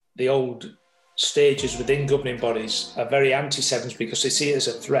the old stages within governing bodies are very anti-sevens because they see it as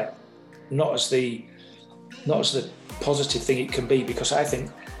a threat, not as the positive thing it can be. Because I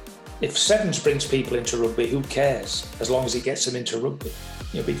think if sevens brings people into rugby, who cares as long as it gets them into rugby?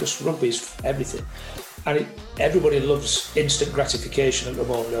 Because rugby is everything, and everybody loves instant gratification at the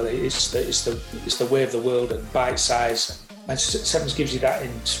moment. It's the way of the world and bite size, and sevens gives you that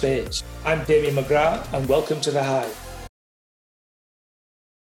in spades. I'm Damien McGrath, and welcome to the Hive.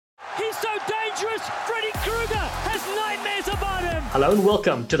 He's so dangerous. Freddy Krueger has nightmares about him. Hello and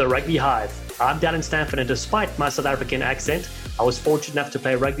welcome to the Rugby Hive. I'm Darren Stanford, and despite my South African accent, I was fortunate enough to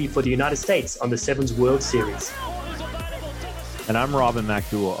play rugby for the United States on the Sevens World Series. And I'm Robin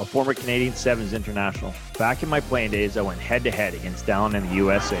McDougall, a former Canadian Sevens international. Back in my playing days, I went head-to-head against Dallin and the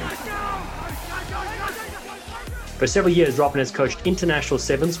USA. For several years, Robin has coached international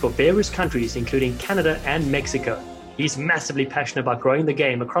sevens for various countries, including Canada and Mexico. He's massively passionate about growing the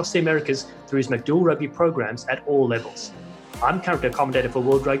game across the Americas through his McDougall Rugby programs at all levels. I'm currently a commentator for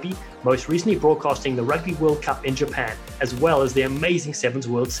World Rugby, most recently broadcasting the Rugby World Cup in Japan, as well as the amazing Sevens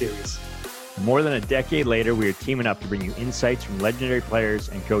World Series. More than a decade later, we are teaming up to bring you insights from legendary players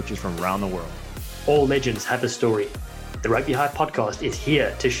and coaches from around the world. All legends have a story. The Rugby Hive podcast is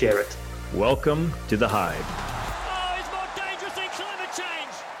here to share it. Welcome to the Hive. Oh, he's more dangerous than climate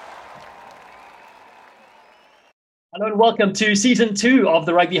change. Hello and welcome to Season 2 of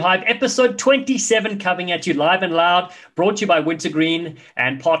the Rugby Hive, Episode 27, coming at you live and loud, brought to you by Wintergreen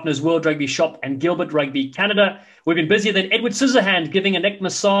and partners World Rugby Shop and Gilbert Rugby Canada. We've been busier than Edward Scissorhand giving a neck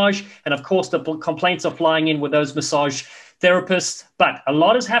massage, and of course the complaints are flying in with those massage therapists. But a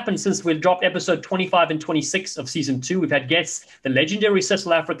lot has happened since we dropped Episode 25 and 26 of Season 2. We've had guests, the legendary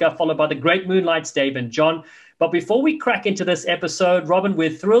Cecil Africa, followed by the great Moonlights, Dave and John. But before we crack into this episode, Robin, we're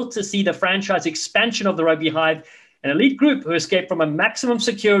thrilled to see the franchise expansion of the Rugby Hive. An elite group who escaped from a maximum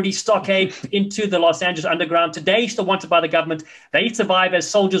security stockade into the Los Angeles underground. Today, still wanted by the government. They survive as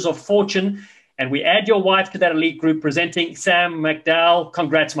soldiers of fortune. And we add your wife to that elite group, presenting Sam McDowell.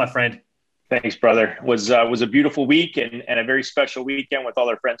 Congrats, my friend. Thanks, brother. It was a beautiful week and a very special weekend with all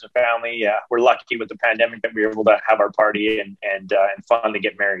our friends and family. We're lucky with the pandemic that we were able to have our party and fun to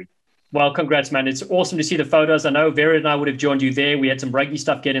get married. Well, congrats, man. It's awesome to see the photos. I know Vera and I would have joined you there. We had some rugby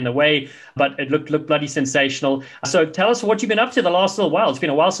stuff get in the way, but it looked bloody sensational. So tell us what you've been up to the last little while. It's been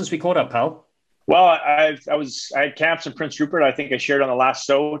a while since we caught up, pal. Well, I had camps in Prince Rupert. I think I shared on the last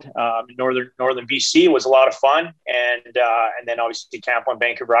episode. In northern BC. It was a lot of fun, and then obviously camp on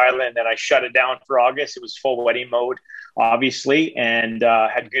Vancouver Island. And then I shut it down for August. It was full wedding mode, obviously, and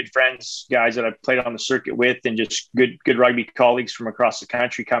had good friends, guys that I played on the circuit with, and just good rugby colleagues from across the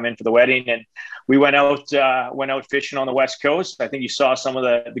country come in for the wedding. And we went out fishing on the West Coast. I think you saw some of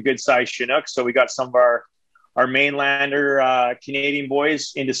the good sized Chinooks. So we got some of our mainlander Canadian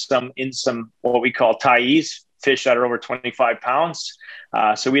boys into some what we call Thais, fish that are over 25 pounds.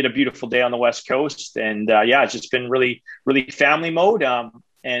 So we had a beautiful day on the West Coast, and it's just been really, really family mode.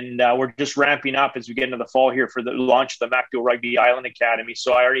 And we're just ramping up as we get into the fall here for the launch of the McDougall Rugby Island Academy.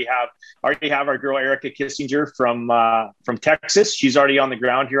 So I already have our girl Erica Kissinger from Texas. She's already on the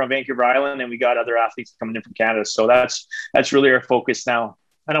ground here on Vancouver Island, and we got other athletes coming in from Canada. So that's really our focus now.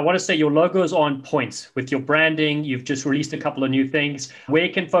 And I want to say your logo is on point with your branding. You've just released a couple of new things. Where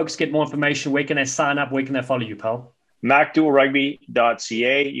can folks get more information? Where can they sign up? Where can they follow you, pal?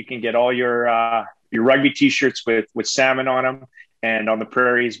 McDougallrugby.ca. You can get all your rugby T-shirts with salmon on them, and on the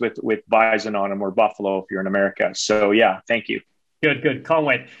prairies with bison on them, or buffalo if you're in America. So yeah, thank you. Good. Can't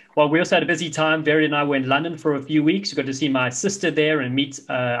wait. Well, we also had a busy time. Vera and I were in London for a few weeks. We got to see my sister there and meet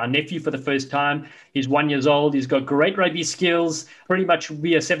our nephew for the first time. He's 1 year old. He's got great rugby skills. Pretty much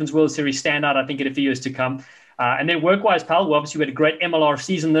be a Sevens World Series standout, I think, in a few years to come. And then work-wise, pal, we obviously had a great MLR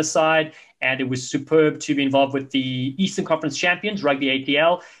season this side, and it was superb to be involved with the Eastern Conference champions, Rugby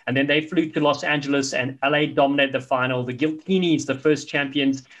ATL. And then they flew to Los Angeles, and LA dominated the final. The Giltinis, the first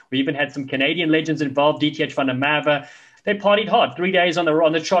champions. We even had some Canadian legends involved, DTH van der Merwe. They partied hard. 3 days on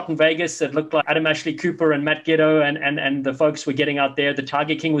the trot in Vegas. It looked like Adam Ashley Cooper and Matt Ghetto and the folks were getting out there. The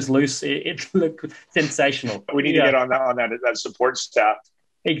Tiger King was loose. It looked sensational. We need to get on that support staff.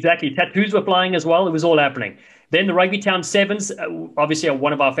 Exactly. Tattoos were flying as well. It was all happening. Then the Rugby Town Sevens, obviously are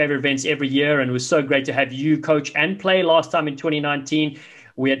one of our favorite events every year, and it was so great to have you coach and play last time in 2019.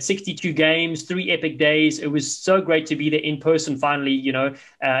 We had 62 games, 3 epic days. It was so great to be there in person finally,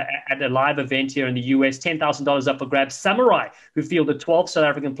 at a live event here in the US. $10,000 up for grabs. Samurai, who fielded 12 South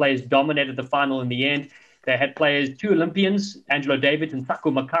African players, dominated the final in the end. They had players, 2 Olympians, Angelo David and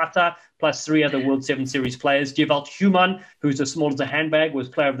Taku Makata, plus 3 other World 7 Series players. Dewald Human, who's as small as a handbag, was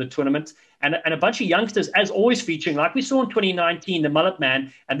player of the tournament. And a bunch of youngsters, as always, featuring, like we saw in 2019, the Mullet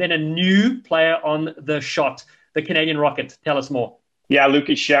Man, and then a new player on the shot, the Canadian Rocket. Tell us more. Yeah,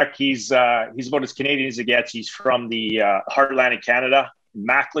 Lucas Sheck, he's about as Canadian as it gets. He's from the heartland of Canada,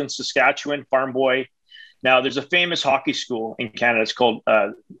 Macklin, Saskatchewan, farm boy. Now, there's a famous hockey school in Canada. It's called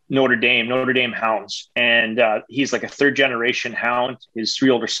Notre Dame Hounds. And he's like a 3rd-generation Hound. His 3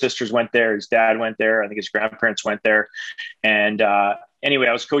 older sisters went there. His dad went there. I think his grandparents went there. And anyway,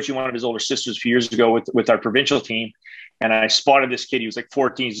 I was coaching one of his older sisters a few years ago with our provincial team. And I spotted this kid. He was like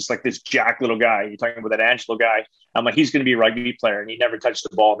 14. He's just like this jack little guy. You're talking about that Angelo guy. I'm like, he's going to be a rugby player. And he never touched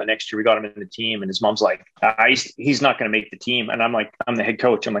the ball. And the next year we got him in the team. And his mom's like, he's not going to make the team. And I'm like, I'm the head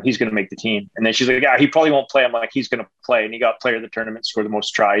coach. I'm like, he's going to make the team. And then she's like, yeah, he probably won't play. I'm like, he's going to play. And he got player of the tournament, scored the most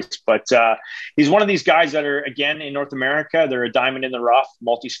tries. But he's one of these guys that are, again, in North America, they're a diamond in the rough,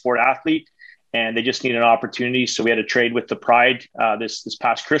 multi-sport athlete. And they just need an opportunity. So we had a trade with the Pride this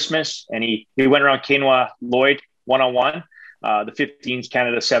past Christmas. And he went around Keenwa Lloyd one-on-one, the 15s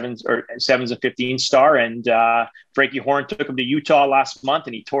Canada 7s and 15 star. And Frankie Horn took him to Utah last month,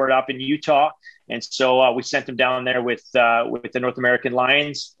 and he tore it up in Utah. And so we sent him down there with the North American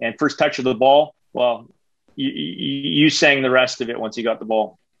Lions. And first touch of the ball, well, you sang the rest of it once he got the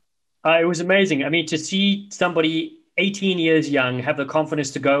ball. It was amazing. I mean, to see somebody 18 years young, have the confidence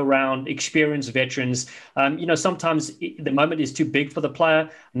to go around, experienced veterans. Sometimes the moment is too big for the player,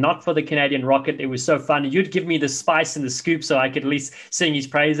 not for the Canadian Rocket. It was so fun. You'd give me the spice and the scoop so I could at least sing his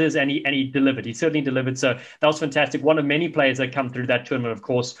praises, and he delivered. He certainly delivered. So that was fantastic. One of many players that come through that tournament, of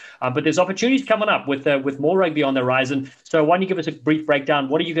course. But there's opportunities coming up with more rugby on the horizon. So why don't you give us a brief breakdown?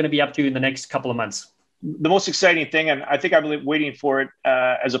 What are you going to be up to in the next couple of months? The most exciting thing, and I think I've been waiting for it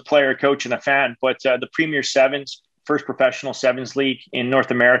as a player, coach, and a fan, but the Premier Sevens, first professional Sevens league in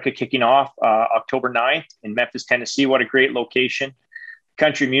North America, kicking off October 9th in Memphis, Tennessee. What a great location.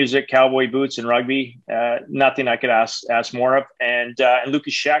 Country music, cowboy boots, and rugby. Nothing I could ask more of. And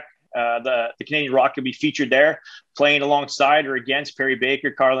Lucas Sheck, the Canadian Rocket, will be featured there, playing alongside or against Perry Baker,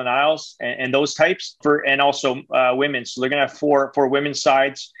 Carlin Isles, and those types, and also women. So they're going to have four women's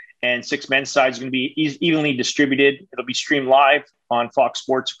sides, and 6 men's sides are going to be evenly distributed. It'll be streamed live on Fox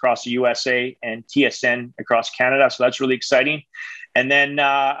Sports across the USA and TSN across Canada. So that's really exciting. And then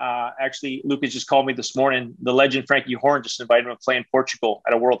actually, Lucas just called me this morning. The legend Frankie Horn just invited him to play in Portugal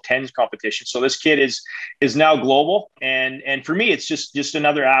at a World Tens competition. So this kid is now global. And for me, it's just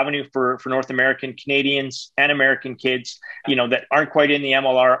another avenue for North American Canadians and American kids, that aren't quite in the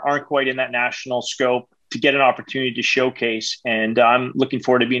MLR, aren't quite in that national scope, to get an opportunity to showcase. And I'm looking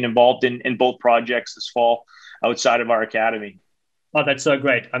forward to being involved in both projects this fall outside of our academy. Oh, that's so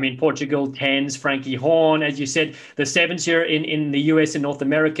great. I mean, Portugal, Tens, Frankie Horn, as you said, the Sevens here in the US and North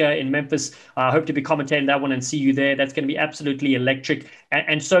America, in Memphis. I hope to be commentating that one and see you there. That's going to be absolutely electric.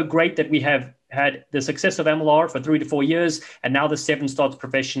 And so great that we have had the success of MLR for 3 to 4 years, and now the 7 starts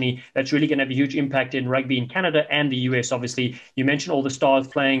professionally. That's really going to have a huge impact in rugby in Canada and the US, obviously. You mentioned all the stars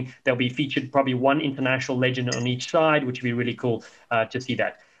playing. They'll be featured probably one international legend on each side, which would be really cool to see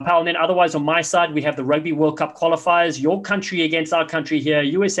that. Pal, and then otherwise on my side, we have the Rugby World Cup qualifiers, your country against our country here,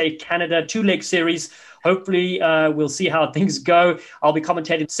 USA, Canada, 2-leg series. Hopefully, we'll see how things go. I'll be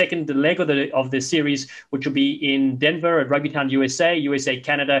commentating the second leg of the series, which will be in Denver at Rugbytown, USA,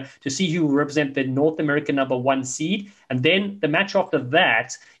 Canada, to see who will represent the North American #1 seed. And then the match after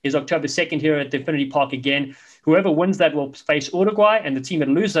that is October 2nd here at the Infinity Park again. Whoever wins that will face Uruguay, and the team that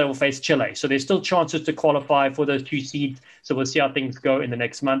loses that will face Chile. So there's still chances to qualify for those 2 seeds. So we'll see how things go in the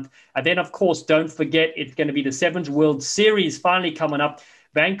next month. And then, of course, don't forget, it's going to be the Sevens World Series finally coming up.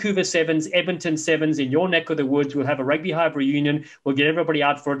 Vancouver Sevens, Edmonton Sevens in your neck of the woods. We'll have a Rugby Hive reunion. We'll get everybody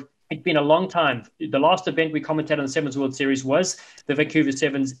out for it. It's been a long time. The last event we commented on the Sevens World Series was the Vancouver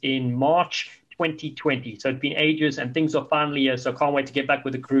Sevens in March 2020. So it's been ages, and things are finally here. So can't wait to get back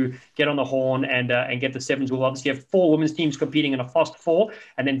with the crew, get on the horn, and get the Sevens. We'll obviously have 4 women's teams competing in a fast 4,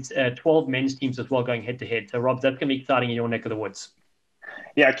 and then 12 men's teams as well going head to head. So Rob, that's going to be exciting in your neck of the woods.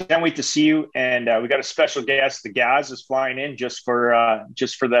 Yeah, I can't wait to see you. And we got a special guest. The Gaz is flying in just for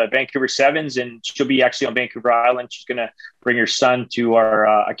the Vancouver Sevens, and she'll be actually on Vancouver Island. She's going to bring her son to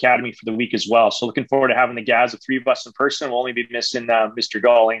our academy for the week as well. So looking forward to having the Gaz, the 3 of us in person. We'll only be missing Mr.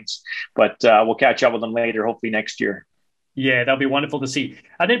 Gallings, but we'll catch up with them later, hopefully next year. Yeah, that'll be wonderful to see.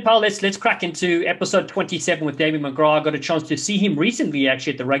 And then, Paul, let's crack into episode 27 with Damien McGrath. I got a chance to see him recently,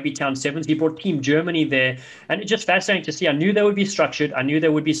 actually, at the Rugby Town Sevens. He brought Team Germany there, and it's just fascinating to see. I knew they would be structured, I knew they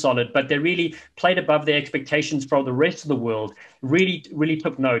would be solid, but they really played above their expectations for the rest of the world. Really, really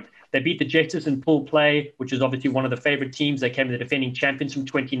took note. They beat the Jetsters in pool play, which is obviously one of the favorite teams. They came the defending champions from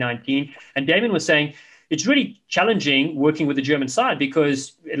 2019. And Damien was saying, it's really challenging working with the German side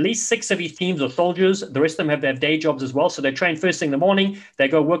because at least 6 of these teams are soldiers. The rest of them have day jobs as well. So they train first thing in the morning, they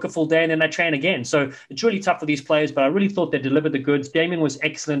go work a full day, and then they train again. So it's really tough for these players, but I really thought they delivered the goods. Damien was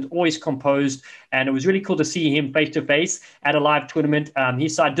excellent, always composed, and it was really cool to see him face-to-face at a live tournament.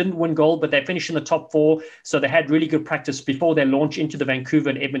 His side didn't win gold, but they finished in the top 4. So they had really good practice before their launch into the Vancouver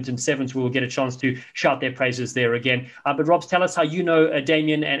and Edmonton Sevens. We will get a chance to shout their praises there again. But Robs, tell us how you know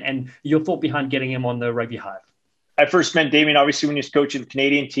Damien and your thought behind getting him on the Rugby Hive. I first met Damien, obviously, when he was coaching the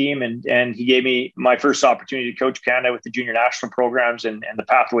Canadian team, and he gave me my first opportunity to coach Canada with the junior national programs and the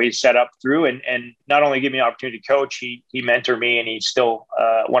pathways set up through. And not only give me an opportunity to coach, he mentored me, and he's still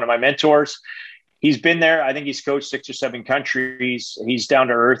one of my mentors. He's been there. I think he's coached 6 or 7 countries. He's down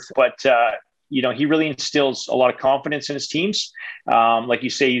to earth, but he really instills a lot of confidence in his teams. Like you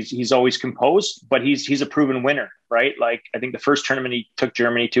say, he's always composed, but he's a proven winner, right? Like I think the first tournament he took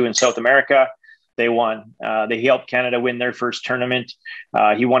Germany to in South America, they won. They helped Canada win their first tournament.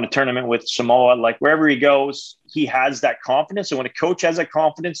 He won a tournament with Samoa. Like wherever he goes, he has that confidence. And when a coach has that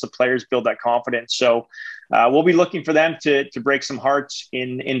confidence, the players build that confidence. So we'll be looking for them to break some hearts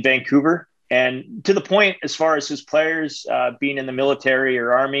in Vancouver. And to the point, as far as his players being in the military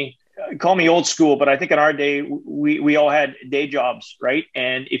or army, call me old school, but I think in our day, we all had day jobs, right?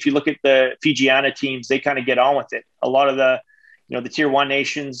 And if you look at the Fijiana teams, they kind of get on with it. A lot of the tier 1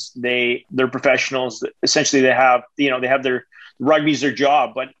 nations, they're professionals. Essentially, they have their rugby's their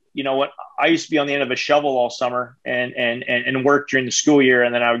job. But you know what? I used to be on the end of a shovel all summer and work during the school year,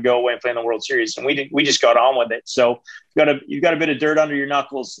 and then I would go away and play in the World Series. And we just got on with it. So you've got a bit of dirt under your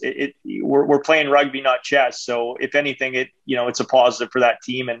knuckles. We're playing rugby, not chess. So if anything, it's a positive for that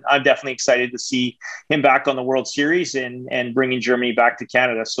team. And I'm definitely excited to see him back on the World Series and bringing Germany back to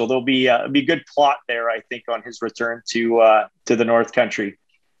Canada. So there'll be a good plot there, I think, on his return to the North Country.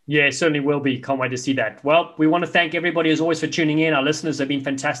 Yeah, it certainly will be. Can't wait to see that. Well, we want to thank everybody as always for tuning in. Our listeners have been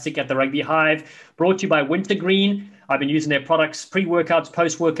fantastic at the Rugby Hive. Brought to you by Wintergreen. I've been using their products, pre-workouts,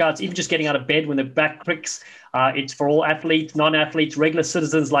 post-workouts, even just getting out of bed when the back pricks. It's for all athletes, non-athletes, regular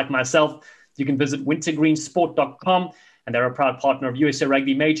citizens like myself. You can visit wintergreensport.com. And they're a proud partner of USA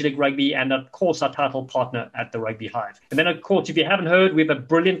Rugby, Major League Rugby, and of course, our title partner at the Rugby Hive. And then, of course, if you haven't heard, we have a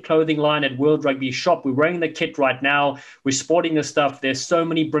brilliant clothing line at World Rugby Shop. We're wearing the kit right now. We're sporting the stuff. There's so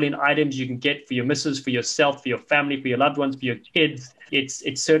many brilliant items you can get for your missus, for yourself, for your family, for your loved ones, for your kids. It's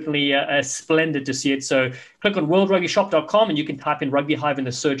certainly splendid to see it. So click on worldrugbyshop.com and you can type in Rugby Hive in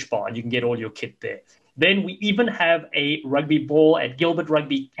the search bar and you can get all your kit there. Then we even have a rugby ball at Gilbert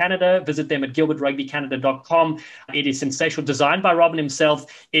Rugby Canada. Visit them at gilbertrugbycanada.com. It is sensational, designed by Robin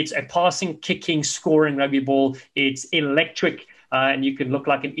himself. It's a passing, kicking, scoring rugby ball. It's electric, and you can look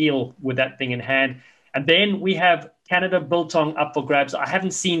like an eel with that thing in hand. And then we have Canada Biltong up for grabs. I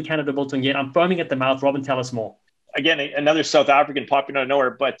haven't seen Canada Biltong yet. I'm foaming at the mouth. Robin, tell us more. Again, another South African popping out of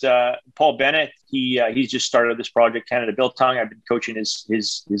nowhere, but Paul Bennett, he's just started this project, Canada Biltong. I've been coaching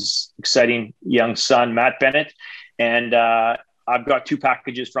his exciting young son, Matt Bennett, and I've got 2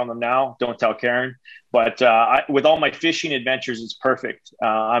 packages from them now. Don't tell Karen, but with all my fishing adventures, it's perfect.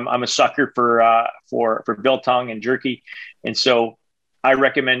 I'm a sucker for biltong and jerky, and so I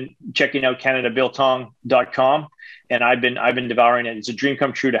recommend checking out CanadaBiltong.com. And I've been devouring it. It's a dream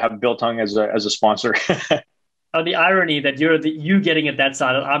come true to have Biltong as a sponsor. Oh, the irony that you getting it that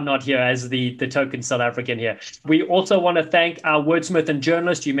side, I'm not here as the token South African here. We also want to thank our wordsmith and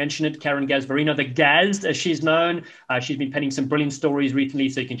journalist. You mentioned it, Karen Gasbarino, the Gaz, as she's known. She's been penning some brilliant stories recently,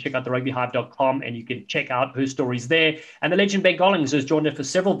 so you can check out therugbyhive.com and you can check out her stories there. And the legend Ben Gollings has joined us for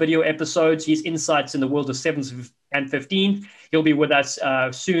several video episodes. His insights in the world of 7s and 15. He'll be with us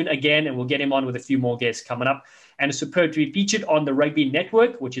soon again, and we'll get him on with a few more guests coming up. And it's superb to be featured on the Rugby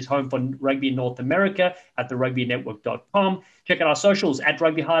Network, which is home for Rugby North America at therugbynetwork.com. Check out our socials at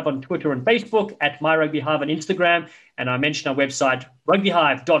Rugby Hive on Twitter and Facebook, at MyRugbyHive on Instagram. And I mentioned our website,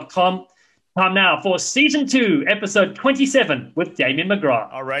 rugbyhive.com. Time now for Season 2, Episode 27 with Damien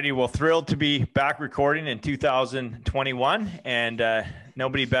McGrath. All righty. Well, thrilled to be back recording in 2021. And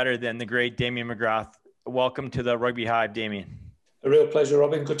nobody better than the great Damien McGrath. Welcome to the Rugby Hive, Damien. A real pleasure,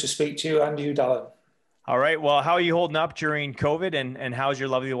 Robin. Good to speak to you and you, Dallin. All right. Well, how are you holding up during COVID, and how's your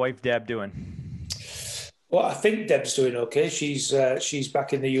lovely wife, Deb, doing? Well, I think Deb's doing okay. She's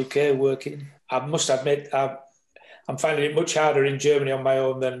back in the UK working. I must admit, I'm finding it much harder in Germany on my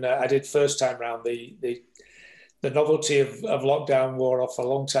own than I did first time round. The novelty of lockdown wore off a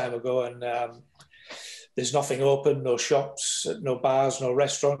long time ago, and there's nothing open, no shops, no bars, no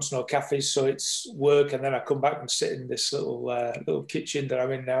restaurants, no cafes. So it's work, and then I come back and sit in this little kitchen that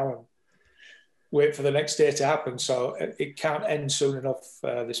I'm in now and wait for the next day to happen. So it can't end soon enough,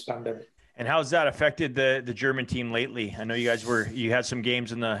 this pandemic. And how's that affected the German team lately? I know you had some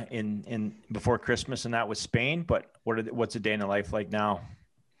games in before Christmas and that was Spain, but what's a day in the life like now?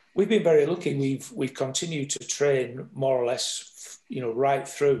 We've been very lucky. We've continued to train more or less, right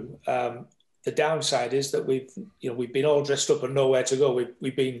through. The downside is that we've been all dressed up and nowhere to go.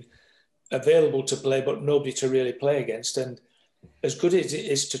 We've been available to play, but nobody to really play against. And as good as it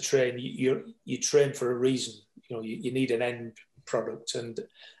is to train, you train for a reason. You need an end product, and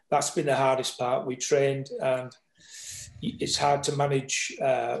that's been the hardest part. We trained, and it's hard to manage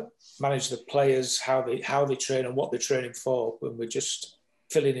the players, how they train and what they're training for when we're just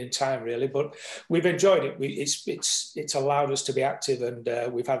filling in time, really. But we've enjoyed it. It's allowed us to be active,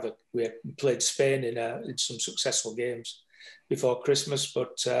 and we played Spain in some successful games before Christmas.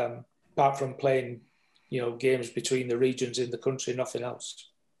 But apart from playing, games between the regions in the country, nothing else.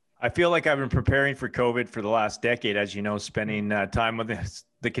 I feel like I've been preparing for COVID for the last decade, as you know, spending time with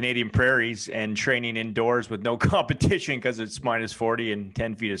the Canadian prairies and training indoors with no competition because it's -40 and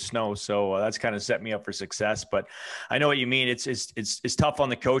 10 feet of snow. So that's kind of set me up for success. But I know what you mean. It's tough on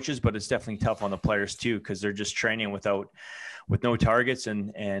the coaches, but it's definitely tough on the players too, because they're just training with no targets.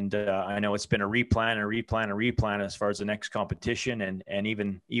 And I know it's been a replan as far as the next competition, and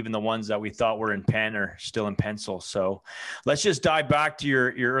even the ones that we thought were in pen are still in pencil. So let's just dive back to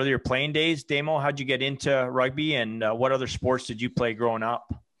your earlier playing days. Damo, how'd you get into rugby, and what other sports did you play growing up?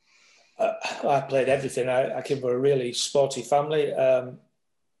 I played everything. I came from a really sporty family.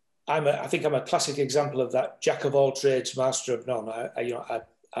 I think I'm a classic example of that jack of all trades, master of none.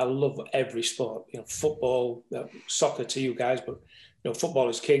 I love every sport. Football, soccer to you guys, but football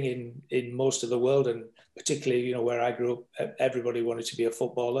is king in most of the world, and particularly where I grew up, everybody wanted to be a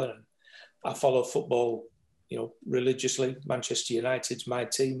footballer, and I follow football religiously. Manchester United's my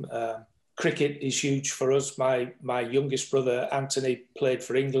team. Cricket is huge for us. My youngest brother Anthony played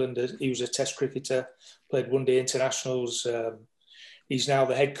for England. He was a Test cricketer, played one-day internationals. He's now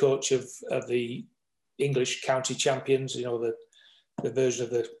the head coach of the English county champions. The version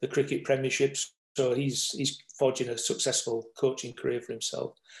of the cricket premierships. So he's forging a successful coaching career for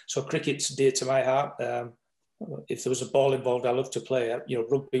himself. So cricket's dear to my heart. If there was a ball involved, I love to play.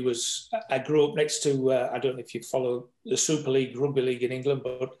 Rugby was. I grew up next to. I don't know if you follow the Super League, rugby league in England,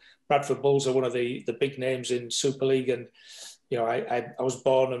 but Bradford Bulls are one of the big names in Super League, and I was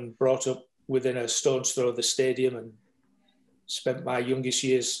born and brought up within a stone's throw of the stadium, and spent my youngest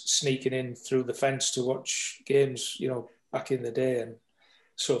years sneaking in through the fence to watch games. Back in the day, and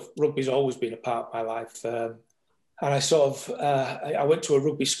so rugby's always been a part of my life. And I went to a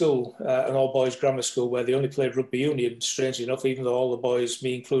rugby school, an all-boys grammar school, where they only played rugby union, strangely enough, even though all the boys,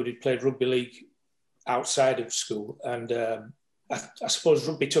 me included, played rugby league outside of school. And I suppose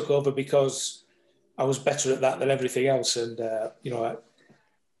rugby took over because I was better at that than everything else. And,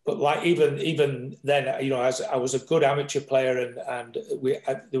 but like even then, I was a good amateur player, and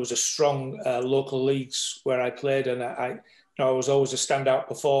there was a strong local leagues where I played, and I was always a standout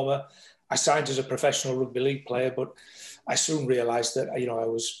performer. I signed as a professional rugby league player, but I soon realised that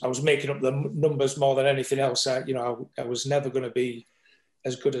I was making up the numbers more than anything else. I was never going to be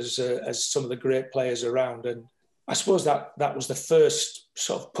as good as some of the great players around, and I suppose that was the first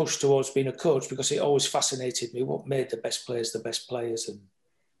sort of push towards being a coach, because it always fascinated me what made the best players, and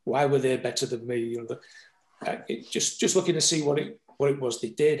why were they better than me? Just looking to see what it was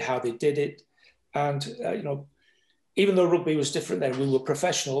they did, how they did it, and even though rugby was different then, we were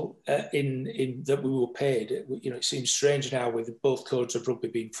professional in that we were paid. It seems strange now with both codes of rugby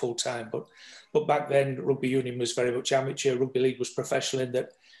being full time, but back then rugby union was very much amateur. Rugby league was professional in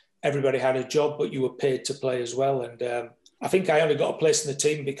that everybody had a job, but you were paid to play as well. And I think I only got a place in the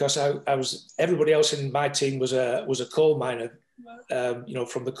team because everybody else in my team was a coal miner.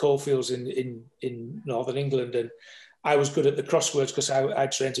 From the coalfields in Northern England, and I was good at the crosswords because I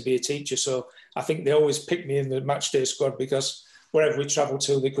trained to be a teacher. So I think they always picked me in the match day squad because wherever we travelled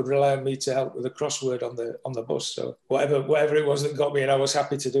to, they could rely on me to help with the crossword on the bus. So whatever it was that got me, and I was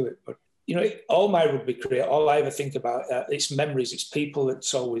happy to do it. But all my rugby career, all I ever think about, it's memories, it's people.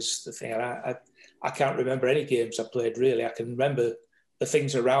 That's always the thing. And I can't remember any games I played really. I can remember the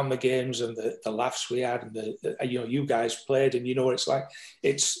things around the games and the laughs we had, and you guys played, and what it's like.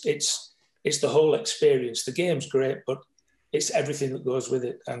 It's the whole experience. The game's great, but it's everything that goes with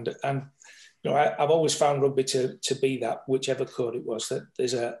it. And I've always found rugby to be that, whichever code it was, that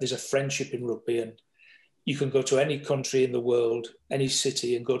there's a friendship in rugby, and you can go to any country in the world, any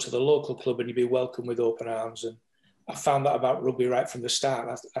city, and go to the local club and you'd be welcomed with open arms. And I found that about rugby right from the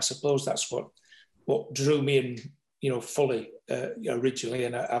start. I suppose that's what drew me in, fully originally,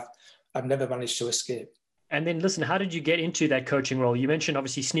 and I've never managed to escape. And then, listen, how did you get into that coaching role? You mentioned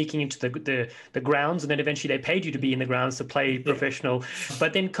obviously sneaking into the grounds, and then eventually they paid you to be in the grounds to play professional.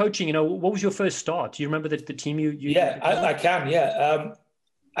 But then coaching, what was your first start? Do you remember the team you Yeah, I can. Yeah,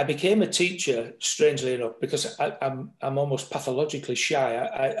 I became a teacher, strangely enough, because I'm almost pathologically shy.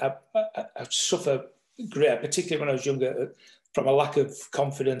 I suffer great, particularly when I was younger, from a lack of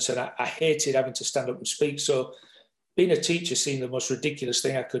confidence, and I hated having to stand up and speak. So being a teacher seemed the most ridiculous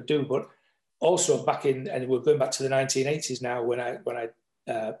thing I could do. But also and we're going back to the 1980s now, when I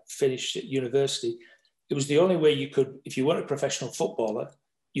finished at university, it was the only way you could, if you weren't a professional footballer,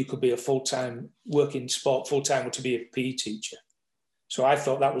 you could be a full-time, working sport full-time, to be a PE teacher. So I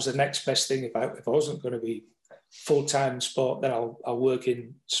thought that was the next best thing. If I wasn't going to be full-time sport, then I'll work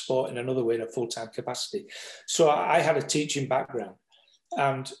in sport in another way in a full-time capacity. So I had a teaching background,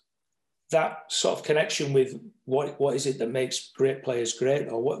 and that sort of connection with what is it that makes great players great,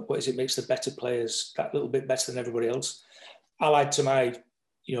 or what is it makes the better players that little bit better than everybody else, allied to my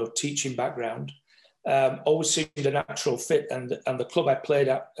teaching background, always seemed a natural fit. And the club I played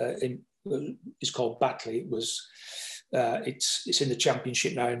at is called Batley. It was it's in the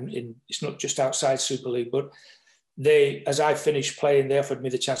Championship now. It's not just outside Super League, but as I finished playing, they offered me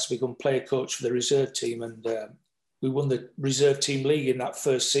the chance to become player coach for the reserve team, and we won the reserve team league in that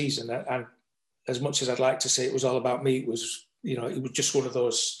first season. And as much as I'd like to say it was all about me, it was just one of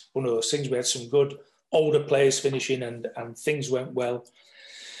those things. We had some good older players finishing, and things went well.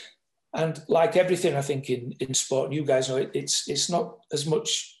 And like everything, I think in sport, and you guys know, it's not as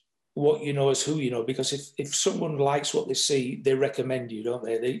much what you know as who you know, because if someone likes what they see, they recommend you, don't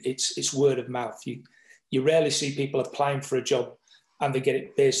they? It's word of mouth. You rarely see people applying for a job and they get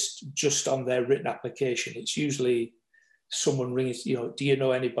it based just on their written application. It's usually someone ringing, do you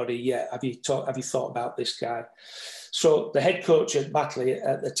know anybody yet? Have you thought about this guy? So the head coach at Batley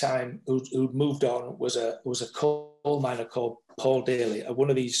at the time, who'd moved on, was a coal miner called Paul Daly, one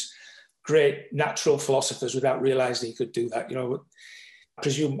of these great natural philosophers, without realising he could do that. I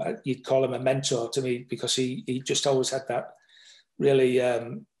presume you'd call him a mentor to me, because he just always had that really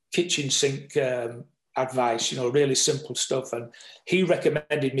kitchen sink advice, really simple stuff. And he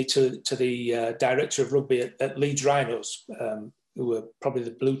recommended me to the director of rugby at Leeds Rhinos, who were probably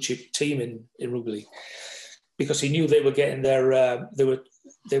the blue chip team in rugby league, because he knew they were getting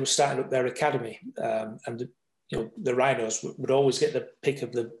they were starting up their academy, and the Rhinos would always get the pick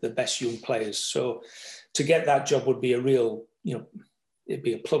of the best young players. So to get that job would be a real, it'd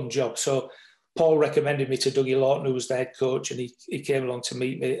be a plum job. So Paul recommended me to Dougie Lawton, who was the head coach, and he came along to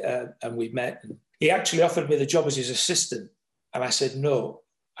meet me, and we met. And he actually offered me the job as his assistant. And I said, no,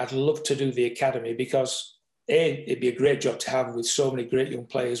 I'd love to do the academy, because it'd be a great job to have with so many great young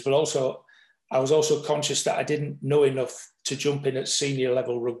players. But also, I was also conscious that I didn't know enough to jump in at senior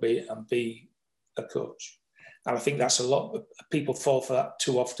level rugby and be a coach. And I think that's a lot. People fall for that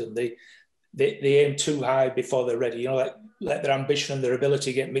too often. They aim too high before they're ready. Let their ambition and their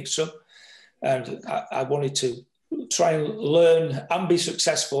ability get mixed up. And I wanted to try and learn and be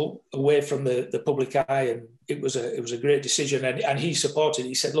successful away from the public eye. And it was a great decision. And he supported it.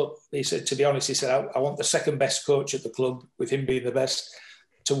 He said, look, to be honest, I want the second best coach at the club, with him being the best,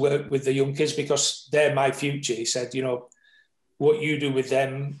 to work with the young kids, because they're my future. He said, what you do with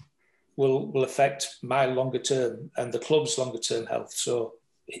them will affect my longer term and the club's longer term health. So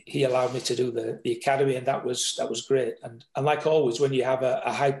he allowed me to do the academy, and that was great. And like always, when you have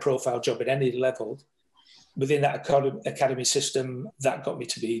a high profile job at any level within that academy system, that got me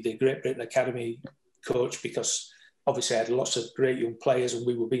to be the Great Britain Academy coach, because obviously I had lots of great young players and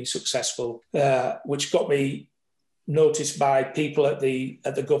we were being successful, which got me noticed by people at the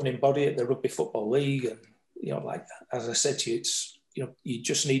governing body at the Rugby Football League. And like as I said to you, it's you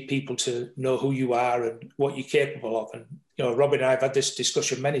just need people to know who you are and what you're capable of. And Robin and I have had this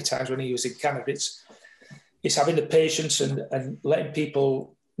discussion many times when he was in Canada. It's having the patience and letting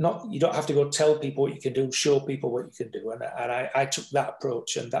people. You don't have to go tell people what you can do, show people what you can do. And I took that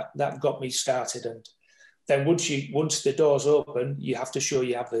approach, and that got me started. And then once the doors open, you have to show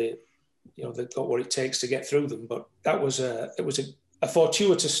you have they've got what it takes to get through them. But it was a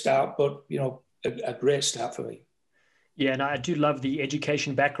fortuitous start, but a great start for me. Yeah, and I do love the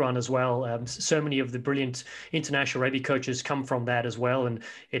education background as well. So many of the brilliant international rugby coaches come from that as well, and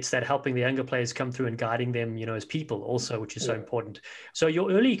it's that helping the younger players come through and guiding them, as people also, which is so important. So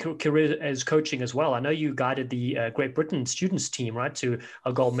your early career as coaching as well. I know you guided the Great Britain students team, right, to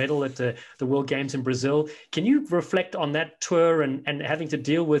a gold medal at the World Games in Brazil. Can you reflect on that tour and having to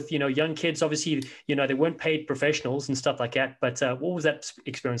deal with young kids? Obviously, they weren't paid professionals and stuff like that. But what was that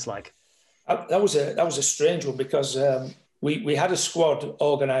experience like? That was a strange one because we had a squad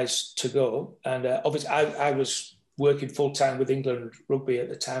organised to go, and obviously I was working full time with England Rugby at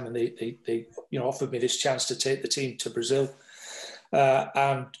the time, and they offered me this chance to take the team to Brazil,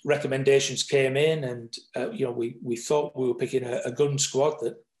 and recommendations came in, and we thought we were picking a gun squad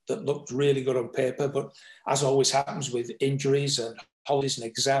that looked really good on paper, but as always happens with injuries and holidays and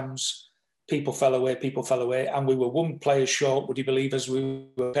exams, people fell away, and we were one player short, would you believe, as we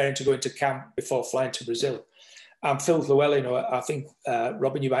were preparing to go into camp before flying to Brazil. And Phil Llewellyn, I think,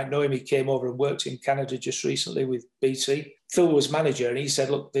 Robin, you might know him, he came over and worked in Canada just recently with BT. Phil was manager, and he said,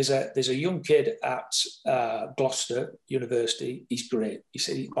 look, there's a young kid at Gloucester University, he's great. He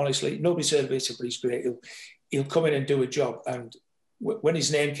said, honestly, nobody's heard of it, but he's great. He'll come in and do a job. And when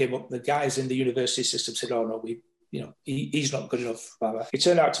his name came up, the guys in the university system said, oh, no, he's not good enough. It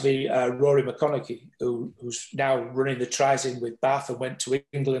turned out to be Rory McConaughey, who's now running the tries in with Bath and went to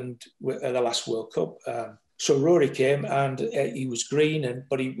England at the last World Cup. So Rory came, and he was green,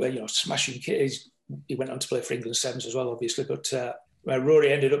 but he smashing kids. He went on to play for England Sevens as well, obviously. But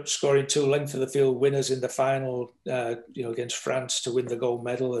Rory ended up scoring 2 length of the field winners in the final, against France to win the gold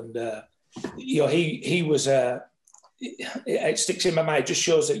medal. And he was. It sticks in my mind. It just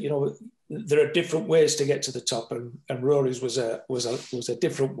shows that there are different ways to get to the top, and Rory's was a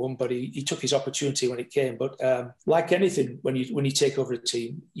different one, but he took his opportunity when it came. But like anything, when you take over a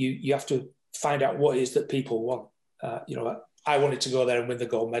team, you have to find out what it is that people want. I wanted to go there and win the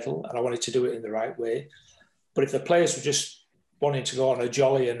gold medal, and I wanted to do it in the right way. But if the players were just wanting to go on a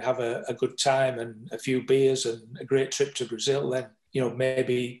jolly and have a good time and a few beers and a great trip to Brazil, then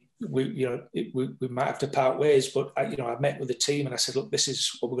maybe we might have to part ways. But I met with the team and I said, look, this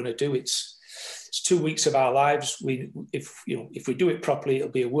is what we're going to do. It's 2 weeks of our lives. If we do it properly, it'll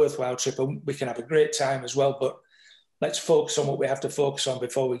be a worthwhile trip, and we can have a great time as well. But let's focus on what we have to focus on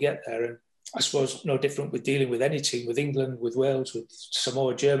before we get there. And I suppose no different with dealing with any team, with England, with Wales, with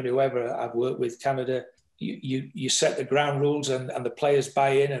Samoa, Germany, whoever I've worked with, Canada. You set the ground rules, and the players buy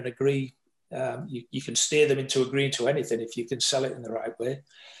in and agree. You can steer them into agreeing to anything if you can sell it in the right way.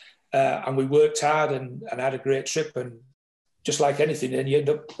 And we worked hard and had a great trip. And just like anything, and you end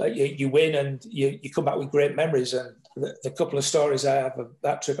up, you win and you come back with great memories. And the couple of stories I have of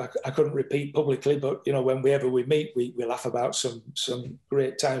that trip, I couldn't repeat publicly, but whenever we meet, we laugh about some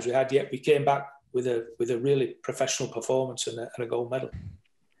great times we had. Yet we came back with a really professional performance and a gold medal.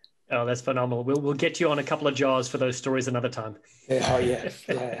 Oh, that's phenomenal. We'll get you on a couple of jars for those stories another time. Yeah.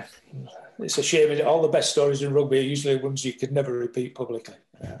 It's a shame. All the best stories in rugby are usually ones you could never repeat publicly.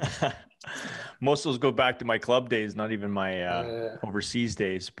 Yeah. Most of those go back to my club days, not even my overseas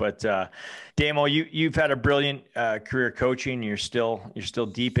days. But Damo, you've had a brilliant career coaching. You're still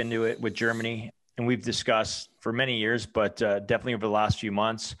deep into it with Germany, and we've discussed for many years, but definitely over the last few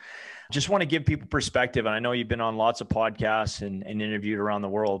months. Just want to give people perspective, and I know you've been on lots of podcasts and interviewed around the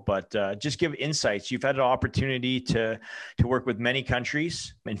world, but just give insights. You've had an opportunity to work with many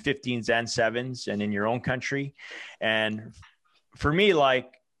countries in 15s and 7s and in your own country. And for me,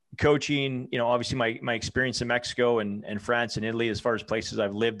 like coaching, obviously my experience in Mexico and France and Italy, as far as places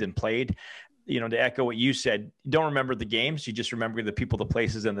I've lived and played, to echo what you said, you don't remember the games, you just remember the people, the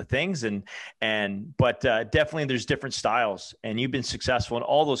places, and the things. But definitely there's different styles, and you've been successful in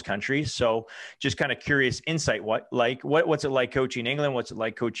all those countries. So just kind of curious insight, what's it like coaching England? What's it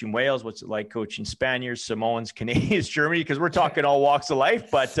like coaching Wales? What's it like coaching Spaniards, Samoans, Canadians, Germany? Because we're talking all walks of life,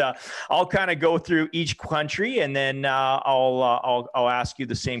 but I'll kind of go through each country, and then I'll ask you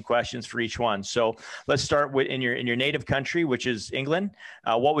the same questions for each one. So let's start with in your native country, which is England.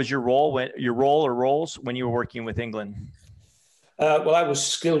 What was your role or roles when you were working with England? Well, I was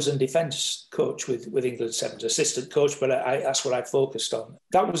skills and defence coach with England Sevens, assistant coach, but that's what I focused on.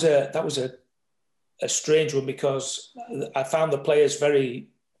 That was a strange one because I found the players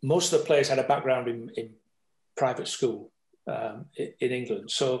most of the players had a background in private school in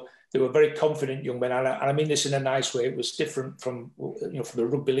England, so they were very confident young men, and I mean this in a nice way. It was different from from the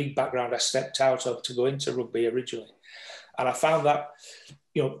rugby league background I stepped out of to go into rugby originally, and I found that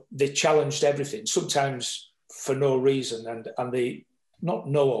they challenged everything, sometimes for no reason, and they not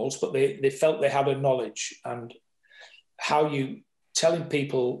know-alls, but they felt they had a knowledge, and how you telling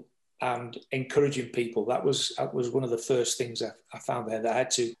people and encouraging people. That was one of the first things I found there, that I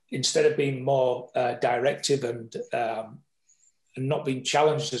had to, instead of being more directive and not being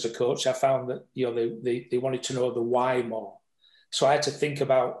challenged as a coach, I found that they wanted to know the why more. So I had to think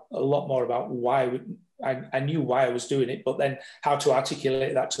about a lot more about why. I knew why I was doing it, but then how to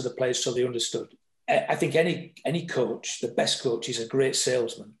articulate that to the players so they understood. I think any coach, the best coach, is a great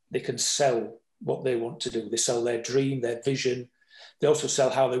salesman. They can sell what they want to do. They sell their dream, their vision. They also sell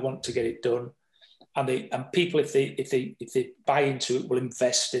how they want to get it done. And people, if they buy into it, will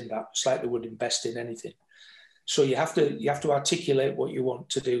invest in that, just like they would invest in anything. So you have to articulate what you want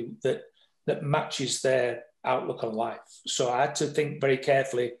to do that matches their outlook on life. So I had to think very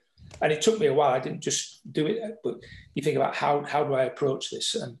carefully, and it took me a while. I didn't just do it, but you think about how do I approach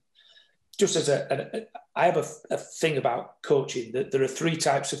this? And just as I have a thing about coaching, that there are three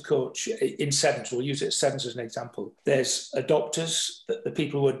types of coach in sevens. We'll use it as sevens as an example. There's adopters, the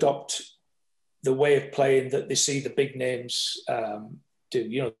people who adopt the way of playing that they see the big names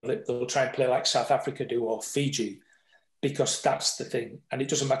do. They'll try and play like South Africa do or Fiji, because that's the thing. And it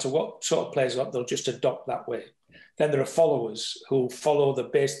doesn't matter what sort of players they'll just adopt that way. Then there are followers who follow the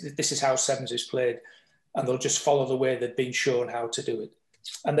base. This is how sevens is played, and they'll just follow the way they've been shown how to do it.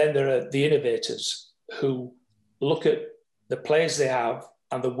 And then there are the innovators who look at the players they have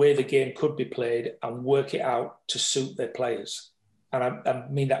and the way the game could be played and work it out to suit their players. And I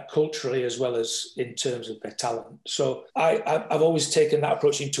mean that culturally as well as in terms of their talent. So I've always taken that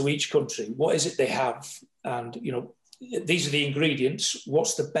approach into each country. What is it they have? And, these are the ingredients.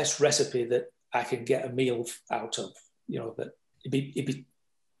 What's the best recipe that I can get a meal out of? That it'd be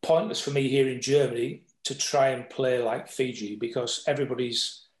pointless for me here in Germany to try and play like Fiji, because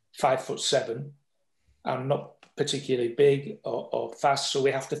everybody's 5'7" and not particularly big or fast. So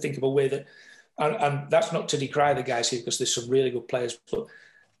we have to think of a way that, and that's not to decry the guys here, because there's some really good players, but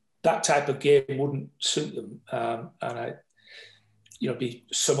that type of game wouldn't suit them.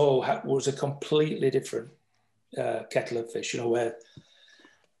 Samoa was a completely different kettle of fish, where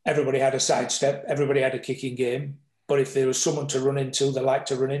everybody had a sidestep, everybody had a kicking game. But if there was someone to run into, they liked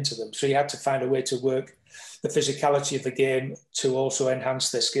to run into them. So you had to find a way to work the physicality of the game to also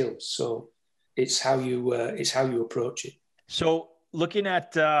enhance their skills. So it's how you approach it. So looking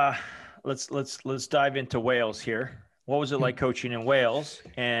at let's dive into Wales here. What was it like coaching in Wales,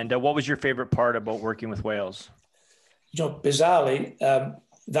 and what was your favorite part about working with Wales? Bizarrely,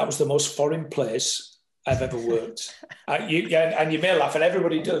 that was the most foreign place I've ever worked. And you may laugh, and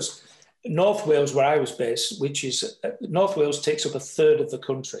everybody does. North Wales, where I was based, which is North Wales, takes up a third of the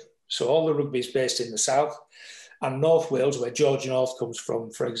country. So all the rugby is based in the south, and North Wales, where George North comes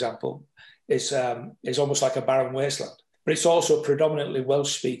from, for example, is almost like a barren wasteland. But it's also predominantly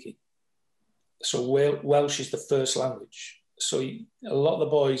Welsh speaking. So Welsh is the first language. So a lot of the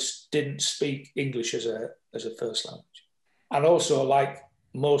boys didn't speak English as a first language, and also like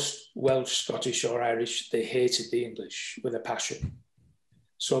most Welsh, Scottish, or Irish, they hated the English with a passion.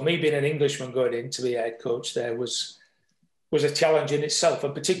 So me being an Englishman going in to be a head coach there was a challenge in itself.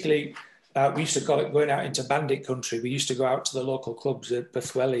 And particularly, we used to call it going out into bandit country. We used to go out to the local clubs at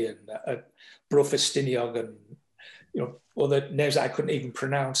Bethwelly and at Bro Festiniog and other names that I couldn't even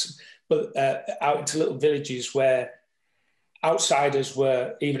pronounce. But out into little villages where outsiders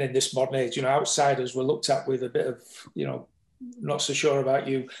were, even in this modern age, outsiders were looked at with a bit of, not so sure about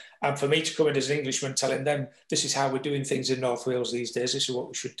you. And for me to come in as an Englishman telling them, this is how we're doing things in North Wales these days, this is what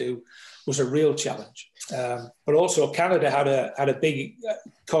we should do, was a real challenge. But also Canada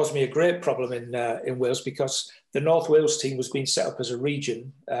caused me a great problem in Wales, because the North Wales team was being set up as a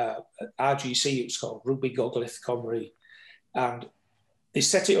region, RGC it was called, Rugby Gogledd Cymru. And they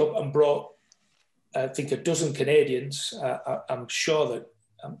set it up and brought, I think, a dozen Canadians. I'm sure that,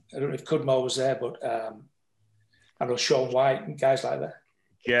 I don't know if Cudmore was there, but I know Sean White and guys like that.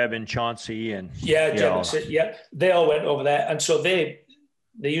 Jeb and Chauncey and they all went over there, and so they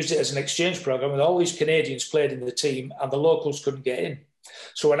used it as an exchange program, and all these Canadians played in the team, and the locals couldn't get in.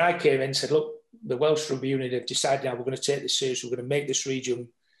 So when I came in and said, "Look, the Welsh Rugby Union have decided now we're going to take this serious. We're going to make this region,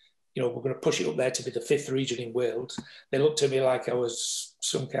 we're going to push it up there to be the 5th region in Wales." They looked at me like I was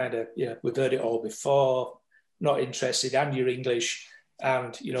some kind of, we've heard it all before, not interested, and you're English,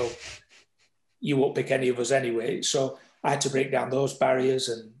 and you won't pick any of us anyway. So I had to break down those barriers,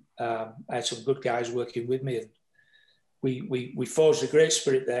 and I had some good guys working with me, and we forged a great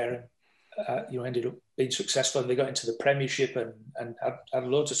spirit there, and ended up being successful. And they got into the Premiership and had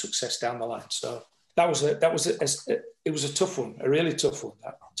loads of success down the line. So it was a tough one, a really tough one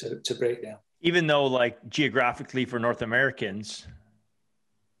to break down. Even though, like, geographically for North Americans,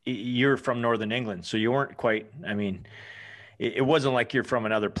 you're from Northern England, so you weren't quite. I mean, it wasn't like you're from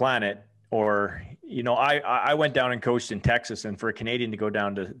another planet. Or, you know, I went down and coached in Texas, and for a Canadian to go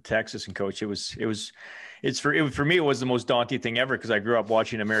down to Texas and coach, for me, it was the most daunting thing ever, because I grew up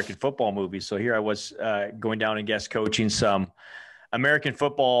watching American football movies. So here I was going down and guest coaching some American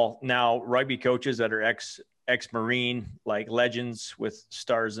football, now rugby coaches that are ex-Marine, like legends with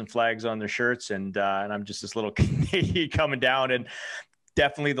stars and flags on their shirts. And I'm just this little Canadian coming down, and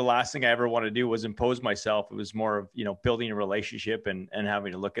definitely the last thing I ever wanted to do was impose myself. It was more of, you know, building a relationship and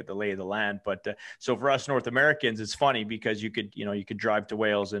having to look at the lay of the land. But so for us North Americans, it's funny because you could drive to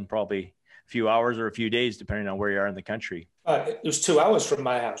Wales in probably a few hours or a few days, depending on where you are in the country. It was 2 hours from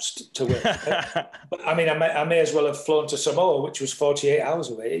my house to Wales. But I mean, I may as well have flown to Samoa, which was 48 hours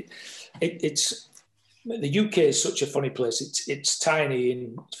away. It's the UK is such a funny place. It's tiny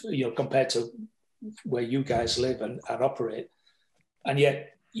in, you know, compared to where you guys live and operate. And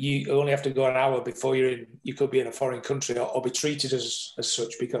yet you only have to go an hour before you could be in a foreign country or be treated as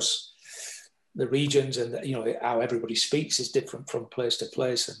such, because the regions and, you know, how everybody speaks is different from place to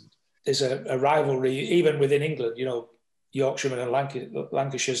place. And there's a rivalry, even within England, you know, Yorkshiremen and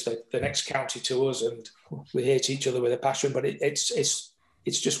Lancashire's the next county to us, and we hate each other with a passion, but it's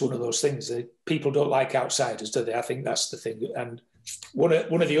just one of those things that people don't like outsiders, do they? I think that's the thing. And one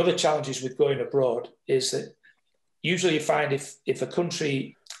of the other challenges with going abroad is that usually you find if a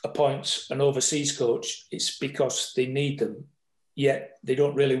country appoints an overseas coach, it's because they need them, yet they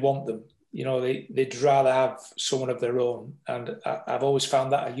don't really want them. You know, they'd rather have someone of their own. And I've always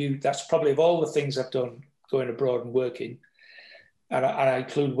found that's probably of all the things I've done going abroad and working, and I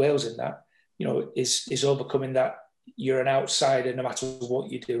include Wales in that, you know, is overcoming that you're an outsider no matter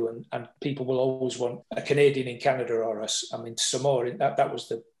what you do. And people will always want a Canadian in Canada or us. I mean, Samoa, that was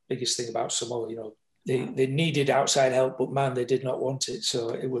the biggest thing about Samoa, you know. They needed outside help, but man, they did not want it.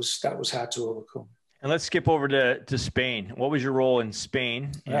 So that was hard to overcome. And let's skip over to Spain. What was your role in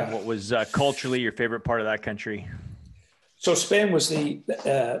Spain, and what was culturally your favorite part of that country? So Spain was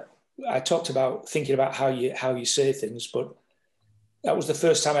I talked about thinking about how you say things, but that was the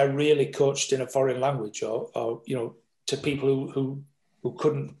first time I really coached in a foreign language, or you know, to people who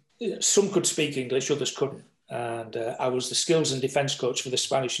couldn't. Some could speak English, others couldn't. And I was the skills and defence coach for the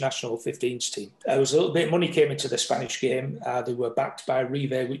Spanish national 15s team. There was a little bit of money came into the Spanish game. They were backed by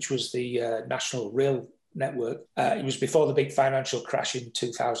Rive, which was the national rail network. It was before the big financial crash in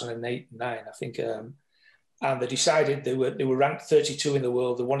 2008 and 9, I think. And they decided they were ranked 32 in the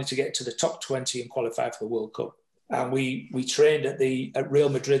world. They wanted to get to the top 20 and qualify for the World Cup. And we trained at Real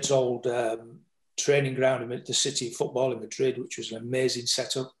Madrid's old training ground in the City of Football in Madrid, which was an amazing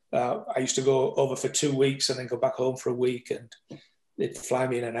setup. I used to go over for 2 weeks and then go back home for a week, and they'd fly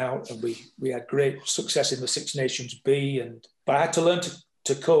me in and out. And we had great success in the Six Nations B. But I had to learn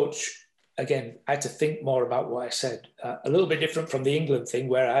to coach. Again, I had to think more about what I said. A little bit different from the England thing,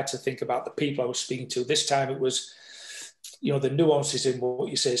 where I had to think about the people I was speaking to. This time it was, you know, the nuances in what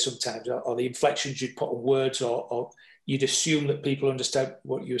you say sometimes, or the inflections you'd put on words, or you'd assume that people understand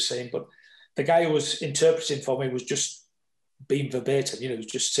what you were saying. But the guy who was interpreting for me was just being verbatim, you know,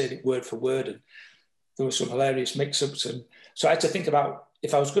 just saying it word for word, and there were some hilarious mix-ups. And so I had to think about,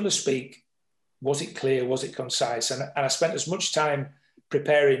 if I was going to speak, was it clear, was it concise? And I spent as much time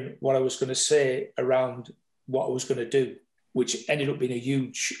preparing what I was going to say around what I was going to do, which ended up being a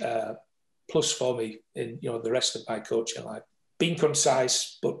huge plus for me in, you know, the rest of my coaching life. Being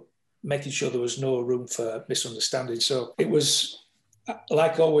concise, but making sure there was no room for misunderstanding. So it was,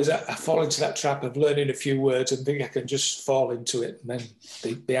 like always, I fall into that trap of learning a few words and think I can just fall into it, and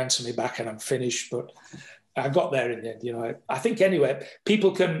then they answer me back and I'm finished. But I got there in the end. You know, I think anyway,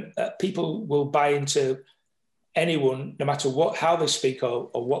 people will buy into anyone, no matter how they speak or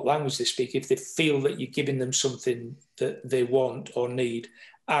what language they speak, if they feel that you're giving them something that they want or need,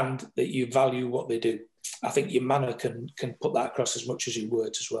 and that you value what they do. I think your manner can put that across as much as your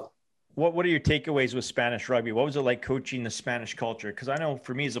words as well. What are your takeaways with Spanish rugby? What was it like coaching the Spanish culture? Because I know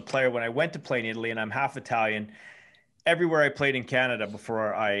for me as a player, when I went to play in Italy, and I'm half Italian, everywhere I played in Canada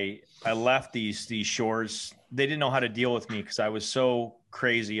before I left these shores, they didn't know how to deal with me because I was so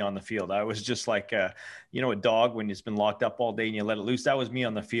crazy on the field. I was just like, a dog when it's been locked up all day and you let it loose. That was me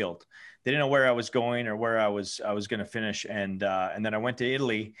on the field. They didn't know where I was going or where I was going to finish. And then I went to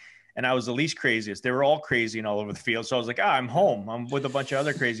Italy, and I was the least craziest. They were all crazy and all over the field. So I was like, I'm home. I'm with a bunch of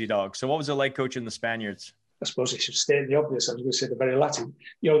other crazy dogs. So what was it like coaching the Spaniards? I suppose it should state the obvious. I was going to say the very Latin.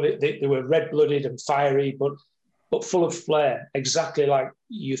 You know, they were red-blooded and fiery, but full of flair, exactly like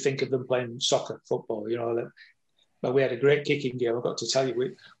you think of them playing soccer, football. You know, but we had a great kicking game, I've got to tell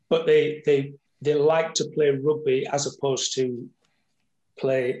you. But they like to play rugby as opposed to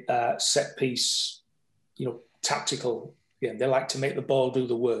play set piece, you know, tactical Yeah, they like to make the ball do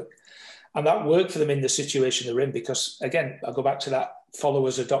the work. And that worked for them in the situation they're in because, again, I go back to that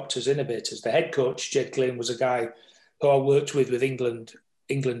followers, adopters, innovators. The head coach, Jed Glynn, was a guy who I worked with England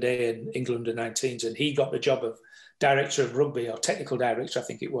A and England under-19s, and he got the job of director of rugby, or technical director, I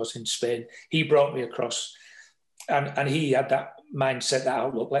think it was, in Spain. He brought me across, and he had that mindset, that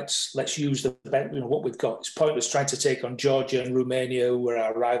outlook. Let's use what we've got. It's pointless trying to take on Georgia and Romania, who were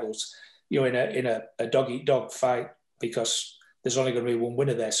our rivals, in a dog-eat-dog fight, because there's only going to be one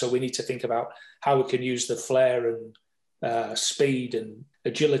winner there. So we need to think about how we can use the flair and speed and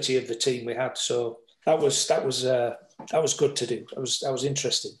agility of the team we had. So that was good to do. That was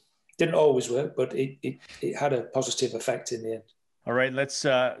interesting. Didn't always work, but it had a positive effect in the end. All right, let's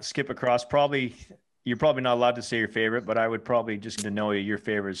skip across. You're probably not allowed to say your favorite, but I would probably just get to know your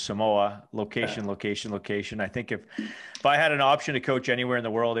favorite is Samoa. Location. I think if I had an option to coach anywhere in the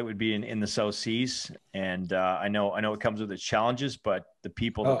world, it would be in the South Seas. And I know it comes with its challenges, but the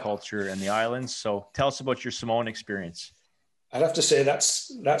people, the culture, and the islands. So tell us about your Samoan experience. I'd have to say that's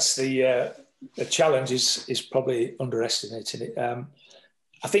the challenge is probably underestimating it.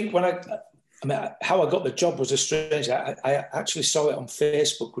 I think how I got the job was a strange. I actually saw it on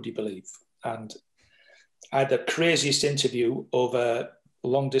Facebook, would you believe? And I had the craziest interview over a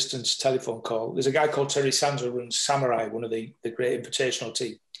long distance telephone call. There's a guy called Terry Sands who runs Samurai, one of the great invitational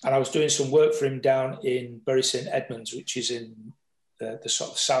team. And I was doing some work for him down in Bury St Edmunds, which is in the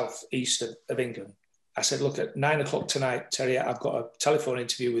sort of southeast of England. I said, look, at 9 o'clock tonight, Terry, I've got a telephone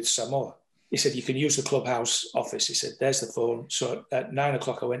interview with Samoa. He said, you can use the clubhouse office. He said, there's the phone. So at 9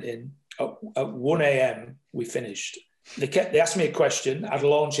 o'clock, I went in. At 1 a.m., we finished. They asked me a question. I'd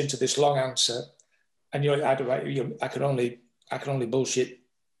launch into this long answer. And I can only bullshit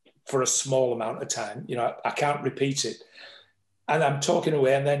for a small amount of time. I can't repeat it. And I'm talking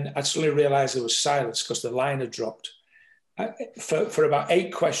away, and then I suddenly realised there was silence because the line had dropped. For about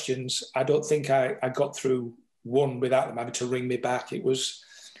 8 questions, I don't think I got through one without them having to ring me back. It was.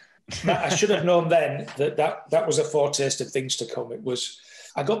 I should have known then that was a foretaste of things to come.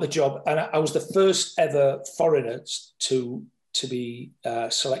 I got the job, and I was the first ever foreigner to be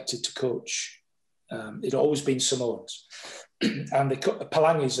selected to coach. It'd always been Samoans, and the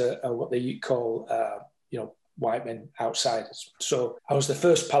Palangis are what they call, white men, outsiders. So I was the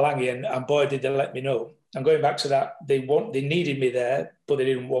first Palangi, and boy, did they let me know. And going back to that, they needed me there, but they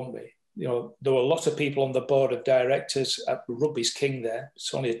didn't want me. There were a lot of people on the board of directors at Rugby's King there.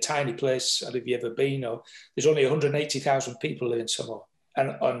 It's only a tiny place. Have you ever been? There's only 180,000 people live in Samoa,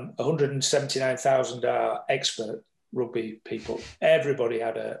 and 179,000 are expert rugby people. Everybody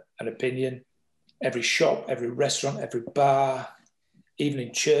had an opinion. Every shop, every restaurant, every bar, even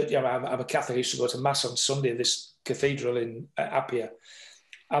in church. I'm a Catholic. I used to go to Mass on Sunday, this cathedral in Apia.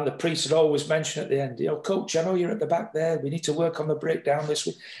 And the priest would always mention at the end, Coach, I know you're at the back there. We need to work on the breakdown this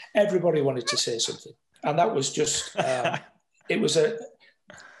week. Everybody wanted to say something. And that was just, if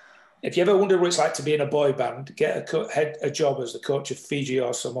you ever wonder what it's like to be in a boy band, get a job as the coach of Fiji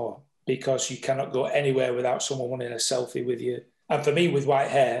or Samoa, because you cannot go anywhere without someone wanting a selfie with you. And for me, with white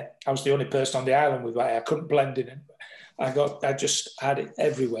hair, I was the only person on the island with white hair. I couldn't blend in it. I just had it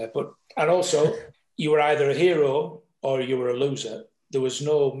everywhere. And also, you were either a hero or you were a loser. There was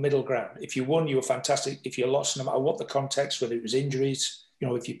no middle ground. If you won, you were fantastic. If you lost, no matter what the context, whether it was injuries,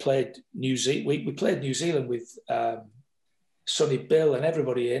 if you played New Zealand, we played New Zealand with Sonny Bill and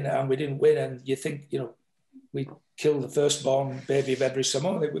everybody in, and we didn't win. And you think, we killed the firstborn baby of every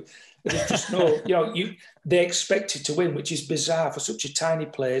Samoan. There was just no, they expected to win, which is bizarre for such a tiny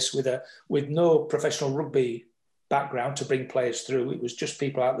place with no professional rugby background to bring players through. It was just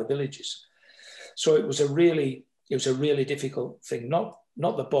people out of the villages. So it was a really difficult thing. Not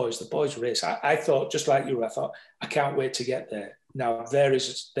the boys race. I thought, just like you, I can't wait to get there. Now there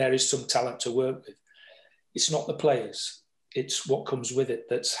is some talent to work with. It's not the players. It's what comes with it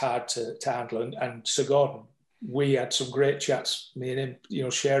that's hard to handle. And Sir Gordon, we had some great chats, me and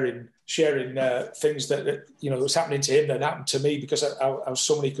him, sharing things that was happening to him that happened to me, because I was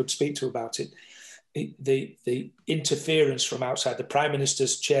someone he could speak to about it. The interference from outside. The Prime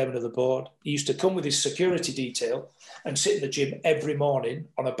Minister's chairman of the board, he used to come with his security detail and sit in the gym every morning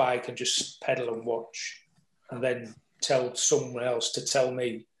on a bike and just pedal and watch, and then tell someone else to tell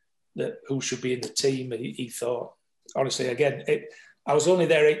me that who should be in the team. He thought, honestly, again, I was only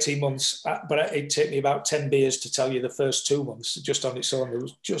there 18 months, but it'd take me about 10 beers to tell you the first 2 months just on its own. There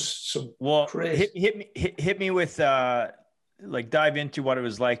was just some crazy. Hit me with dive into what it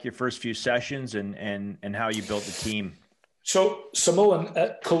was like your first few sessions and how you built the team. So Samoan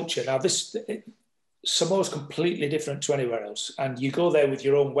culture. Now Samoa is completely different to anywhere else, and you go there with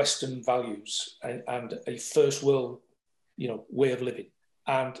your own Western values and a first world way of living.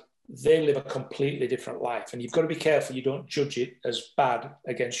 And they live a completely different life. And you've got to be careful you don't judge it as bad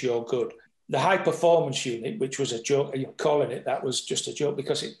against your good. The high performance unit, which was a joke, calling it that was just a joke,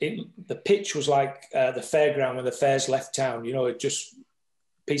 because the pitch was like the fairground when the fairs left town. It just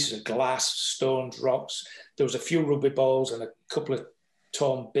pieces of glass, stones, rocks. There was a few rugby balls and a couple of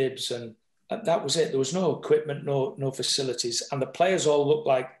torn bibs, and that was it. There was no equipment, no facilities, and the players all looked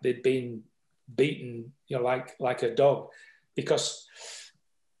like they'd been beaten, like a dog, because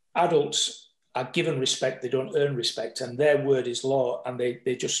adults are given respect, they don't earn respect, and their word is law, and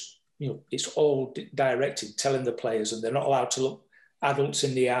they just, it's all directed, telling the players, and they're not allowed to look adults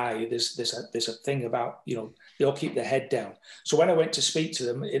in the eye. There's a thing about, they all keep their head down. So when I went to speak to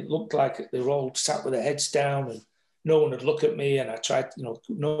them, it looked like they were all sat with their heads down, and no one would look at me, and I tried, no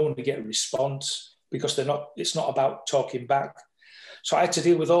one would get a response, because it's not about talking back. So I had to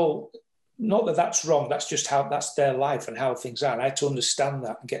deal with not that that's wrong, that's just that's their life and how things are. And I had to understand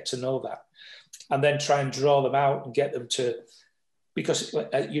that and get to know that, and then try and draw them out and get them to, because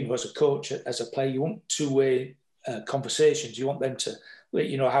as a coach, as a player, you want two-way conversations. You want them to let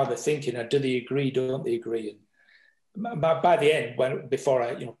you know how they're thinking, and do they agree, don't they agree? And by the end, before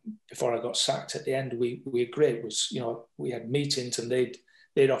I got sacked, at the end we agreed. It was, we had meetings, and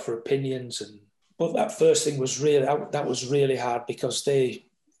they'd offer opinions, but that first thing was really hard, because they'd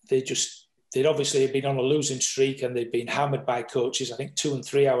obviously been on a losing streak, and they'd been hammered by coaches. I think 2 and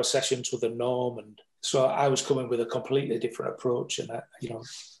 3 hour sessions were the norm, and so I was coming with a completely different approach, and I'm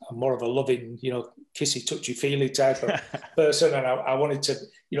more of a loving, kissy, touchy, feely type of person, and I wanted to,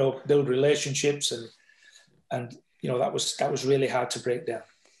 build relationships, and that was really hard to break down.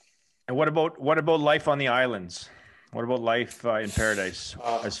 And what about life on the islands? What about life in paradise,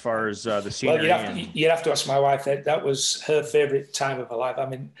 as far as the scenery? Well, you'd have to ask my wife. That was her favourite time of her life. I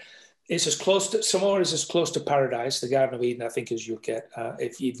mean, it's Samoa is as close to paradise, the Garden of Eden, I think, as you get.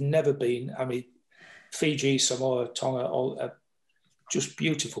 If you've never been, I mean, Fiji, Samoa, Tonga, all just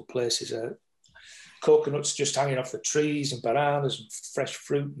beautiful places. Coconuts just hanging off the trees, and bananas, and fresh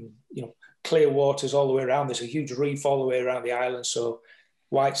fruit, and clear waters all the way around. There's a huge reef all the way around the island, so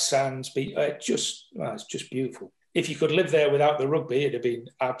white sands. It's just beautiful. If you could live there without the rugby, it'd have been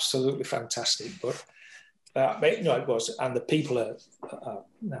absolutely fantastic. But it was, and the people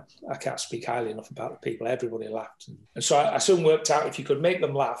I can't speak highly enough about the people. Everybody laughed, and so I soon worked out, if you could make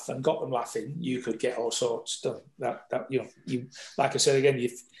them laugh and got them laughing, you could get all sorts done. You like I said again, you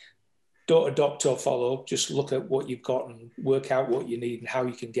don't adopt or follow. Just look at what you've got and work out what you need and how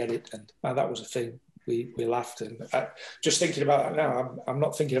you can get it. And that was a thing. We laughed, and just thinking about that now, I'm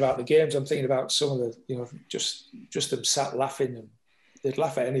not thinking about the games. I'm thinking about some of the, just them sat laughing, and they'd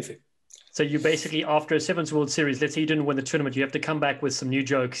laugh at anything. So you basically, after a Sevens World Series, let's say you didn't win the tournament, you have to come back with some new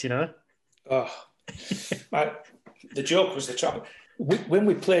jokes, Oh, the joke was the trouble. When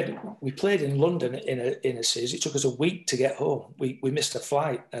we played in London in a series, it took us a week to get home. We missed a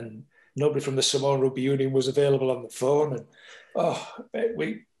flight, and nobody from the Samoan Rugby Union was available on the phone,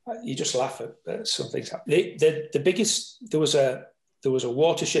 and you just laugh at some things. The biggest, there was a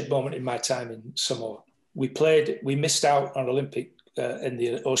watershed moment in my time in Samoa. We missed out on Olympic in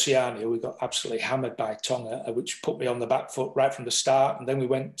the Oceania. We got absolutely hammered by Tonga, which put me on the back foot right from the start. And then we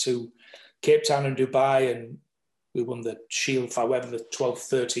went to Cape Town and Dubai, and we won the Shield for whatever, the 12th,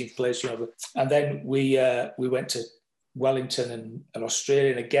 13th place, And then we went to Wellington and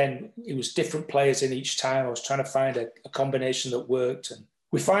Australia. And again, it was different players in each time. I was trying to find a combination that worked. And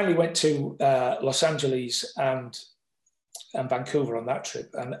we finally went to Los Angeles and Vancouver on that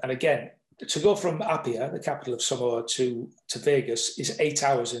trip. And again, to go from Apia, the capital of Samoa, to Vegas is 8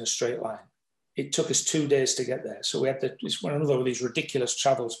 hours in a straight line. It took us 2 days to get there. So we had it's one of these ridiculous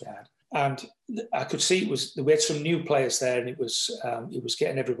travels we had. And I could see we had some new players there, and it was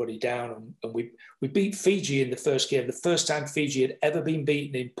getting everybody down. And we beat Fiji in the first game, the first time Fiji had ever been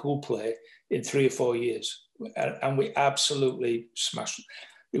beaten in pool play in 3 or 4 years. And we absolutely smashed them.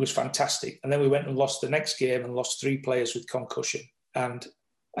 It was fantastic. And then we went and lost the next game and lost 3 players with concussion. And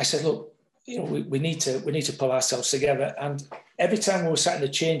I said, look, we need to pull ourselves together. And every time we were sat in the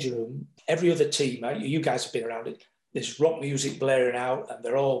changing room, every other team, you guys have been around it, there's rock music blaring out, and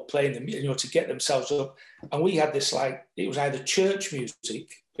they're all playing them, to get themselves up. And we had this, it was either church music,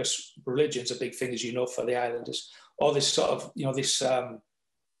 because religion's a big thing, as you know, for the islanders, or this sort of,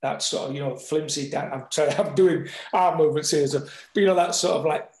 that sort of, flimsy dance. I'm doing arm movements here, but that sort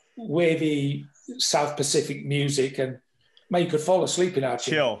of wavy South Pacific music, and man, you could fall asleep in our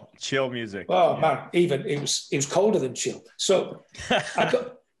chill music. Oh yeah. Man, even it was colder than chill. So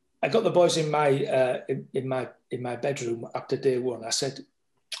I got the boys in my bedroom after day one. I said,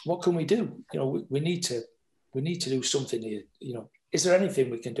 "What can we do? We need to we need to do something here. Is there anything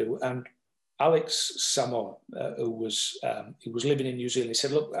we can do? And Alex Samo, who was living in New Zealand, he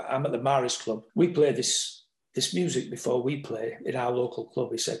said, look, I'm at the Maris Club. We play this music before we play in our local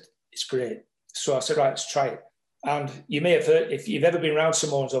club. He said, it's great. So I said, right, let's try it. And you may have heard, if you've ever been around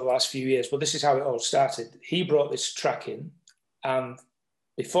Samoans over the last few years, well, this is how it all started. He brought this track in, and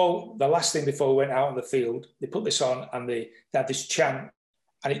the last thing before we went out on the field, they put this on and they had this chant,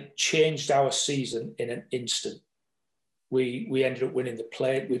 and it changed our season in an instant. We ended up winning the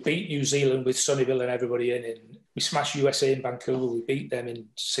play. We beat New Zealand with Sunnyvale and everybody in. We smashed USA in Vancouver. We beat them in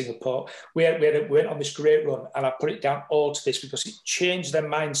Singapore. We went on this great run, and I put it down all to this because it changed their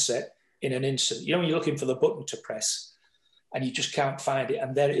mindset in an instant. When you're looking for the button to press and you just can't find it,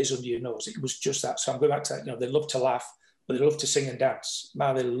 and there it is under your nose. It was just that. So I'm going back to that. They love to laugh, but they love to sing and dance.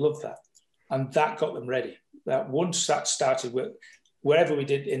 Man, they love that. And that got them ready. That once that started, wherever we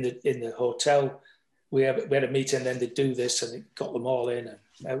did in the hotel, we had a meeting, and then they'd do this, and it got them all in. And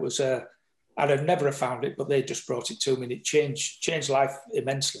it was, I'd have never have found it, but they just brought it to me, and it changed life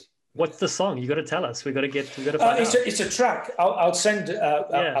immensely. What's the song? You got to tell us. We got to find out. It's a track. I'll send.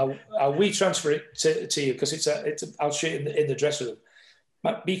 I'll WeTransfer it to you because I'll show it in the dressing room.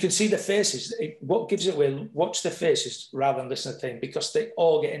 But you can see the faces. What gives it away? Watch the faces rather than listen to the thing, because they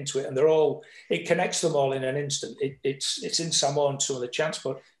all get into it, and it connects them all in an instant. It's in Samoan, some of the chants,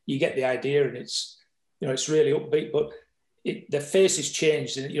 but you get the idea, and it's really upbeat. But the faces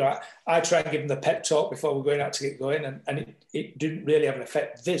changed, and I try and give them the pep talk before we're going out to get going, and it didn't really have an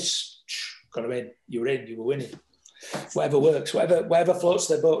effect. This got them in. You were winning. Whatever works, whatever floats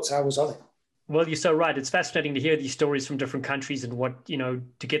their boats, I was on it. Well, you're so right. It's fascinating to hear these stories from different countries and what, to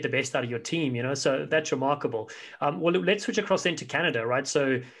get the best out of your team, so that's remarkable. Well, let's switch across then to Canada, right?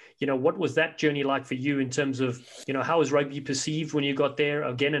 So, what was that journey like for you in terms of, how was rugby perceived when you got there?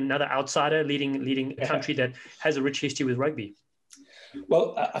 Again, another outsider leading a country that has a rich history with rugby.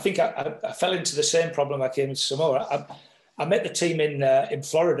 Well, I think I fell into the same problem I came into Samoa. I met the team in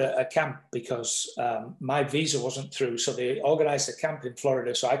Florida at camp because my visa wasn't through. So they organised a camp in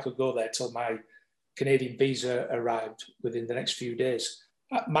Florida so I could go there till my Canadian visa arrived within the next few days.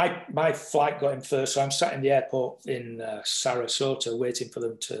 My flight got in first, so I'm sat in the airport in Sarasota waiting for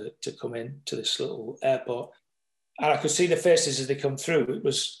them to come in to this little airport. And I could see the faces as they come through. It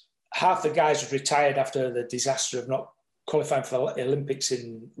was half the guys had retired after the disaster of not qualifying for the Olympics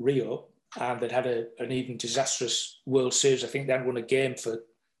in Rio. And they'd had an even disastrous World Series. I think they hadn't won a game for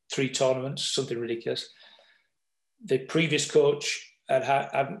 3 tournaments, something ridiculous. The previous coach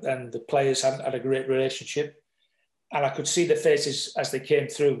and the players hadn't had a great relationship. And I could see the faces as they came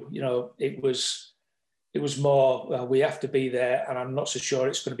through. It was more, we have to be there, and I'm not so sure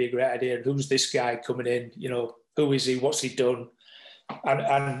it's going to be a great idea. Who's this guy coming in? Who is he? What's he done?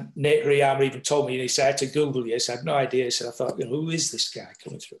 And Nate Riyama even told me, and he said, I had to Google you. I had no idea. He said, I thought, who is this guy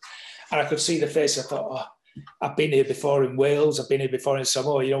coming through? And I could see the face. I thought, I've been here before in Wales. I've been here before in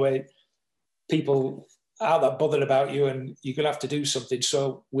Samoa, where people aren't that bothered about you and you're going to have to do something.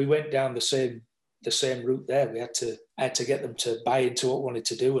 So we went down the same route there. I had to get them to buy into what we wanted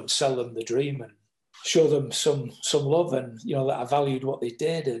to do and sell them the dream and show them some love, and, that I valued what they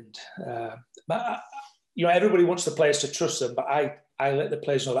did. And, everybody wants the players to trust them, but I let the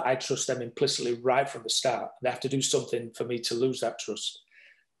players know that I trust them implicitly right from the start. They have to do something for me to lose that trust.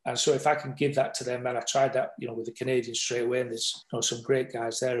 And so if I can give that to them, and I tried that, with the Canadians straight away, and there's some great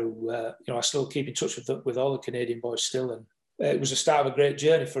guys there who, I still keep in touch with all the Canadian boys still. And it was the start of a great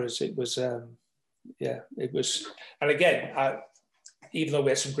journey for us. It was, it was. And again, even though we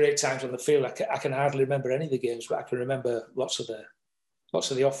had some great times on the field, I can hardly remember any of the games, but I can remember lots of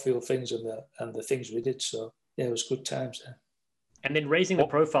the off-field things and the things we did. So yeah, it was good times there. And then raising the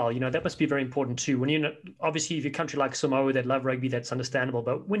profile, that must be very important too. When obviously, if you're a country like Samoa that love rugby, that's understandable.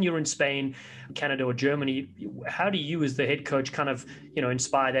 But when you're in Spain, Canada, or Germany, how do you, as the head coach, kind of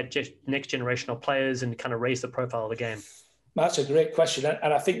inspire that next generation of players and kind of raise the profile of the game? That's a great question,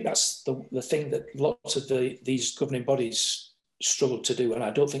 and I think that's the thing that lots of these governing bodies struggle to do, and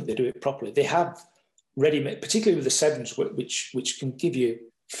I don't think they do it properly. They have ready-made, particularly with the sevens, which can give you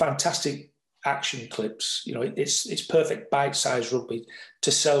fantastic action clips. It's perfect bite-sized rugby to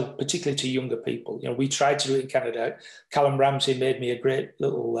sell, particularly to younger people. We tried to do it in Canada. Callum Ramsey made me a great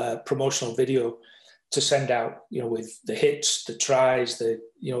little promotional video to send out, with the hits, the tries, the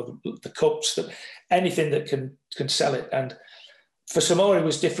cups, anything that can sell it. And for Samoa, it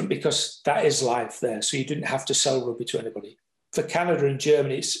was different because that is life there. So you didn't have to sell rugby to anybody. For Canada and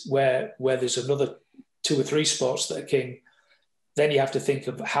Germany, it's where there's another 2 or 3 sports that are king. Then you have to think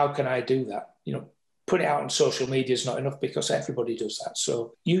of, how can I do that? putting it out on social media is not enough because everybody does that.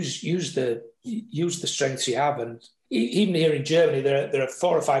 So use the strengths you have. And even here in Germany, there are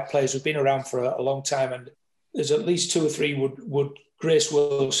 4 or 5 players who've been around for a long time, and there's at least 2 or 3 would grace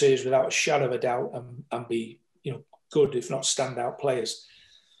World Series without a shadow of a doubt and be good, if not standout players.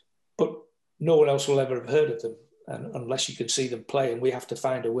 But no one else will ever have heard of them, and unless you can see them play. And we have to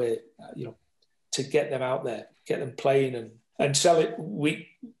find a way, to get them out there, get them playing and sell it.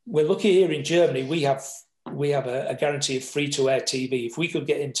 We're lucky here in Germany. We have a guarantee of free-to-air TV. If we could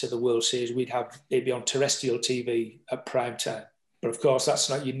get into the World Series, it'd be on terrestrial TV at prime time. But of course, that's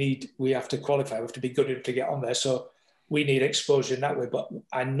not we have to qualify. We have to be good enough to get on there. So we need exposure in that way. But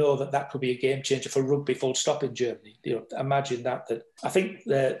I know that could be a game changer for rugby full stop in Germany. Imagine that I think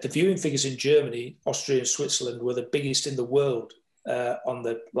the viewing figures in Germany, Austria and Switzerland were the biggest in the world on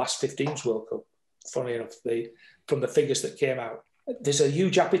the last 15s World Cup. Funny enough, from the figures that came out. There's a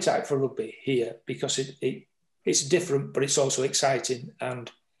huge appetite for rugby here because it's different, but it's also exciting.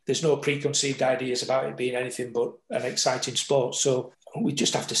 And there's no preconceived ideas about it being anything but an exciting sport. So we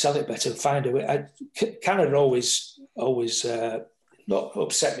just have to sell it better and find a way. Canada always not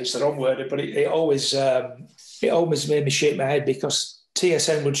upset me, it's the wrong word, but it always made me shake my head because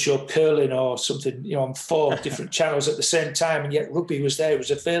TSN would show curling or something, on 4 different channels at the same time, and yet rugby was there, it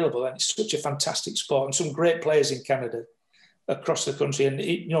was available, and it's such a fantastic sport, and some great players in Canada across the country,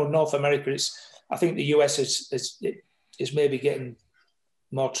 and North America. I think the US is maybe getting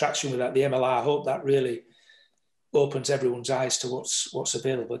more traction with that. The MLR, I hope that really opens everyone's eyes to what's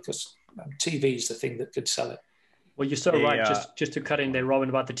available, because TV is the thing that could sell it. Well, you're so right. Just to cut in there, Robin,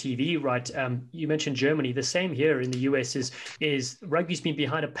 about the TV, right? You mentioned Germany. The same here in the US is rugby's been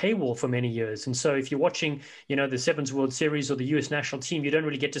behind a paywall for many years, and so if you're watching, the Sevens World Series or the US national team, you don't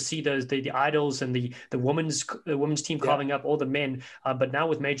really get to see the idols and the women's team carving up, or the men. But now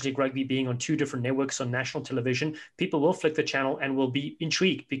with Major League Rugby being on 2 different networks on national television, people will flick the channel and will be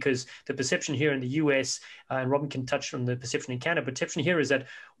intrigued, because the perception here in the US, and Robin can touch on the perception in Canada, but perception here is that,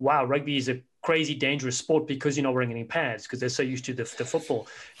 wow, rugby is a crazy dangerous sport because you're not wearing any pads, because they're so used to the football.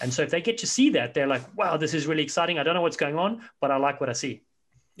 And so if they get to see that, they're like, wow, this is really exciting. I don't know what's going on, but I like what I see.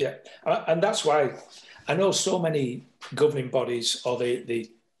 Yeah. And that's why I know so many governing bodies, or the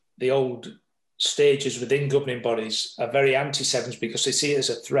old stages within governing bodies, are very anti-sevens because they see it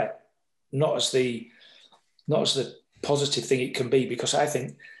as a threat, not as the positive thing it can be. Because I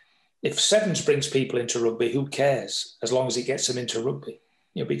think if sevens brings people into rugby, who cares, as long as it gets them into rugby?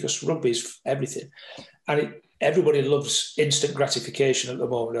 Because rugby is everything, and everybody loves instant gratification at the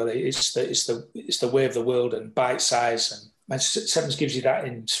moment. Don't they? It's the way of the world, and bite size, and sevens gives you that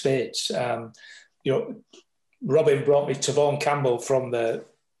in spades. Robin brought me Tavon Campbell from the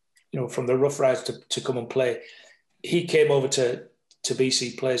Rough Riders to come and play. He came over to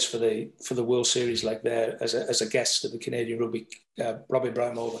BC Place for the World Series leg there as a guest of the Canadian Rugby. Robin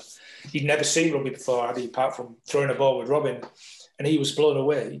brought him over. He'd never seen rugby before, had he, apart from throwing a ball with Robin. And he was blown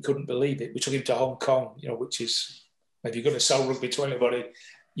away. He couldn't believe it. We took him to Hong Kong, which is, if you're going to sell rugby to anybody,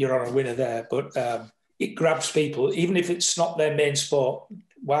 you're on a winner there. But it grabs people, even if it's not their main sport.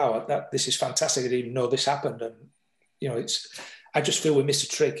 Wow, this is fantastic. I didn't even know this happened. And, I just feel we missed a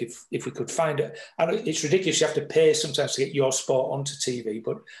trick if we could find it. And it's ridiculous. You have to pay sometimes to get your sport onto TV.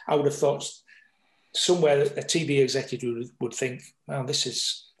 But I would have thought somewhere a TV executive would think, wow,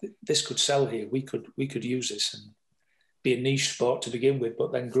 this could sell here. We could use this and be a niche sport to begin with,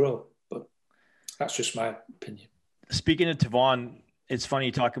 but then grow. But that's just my opinion. Speaking of Tavon, it's funny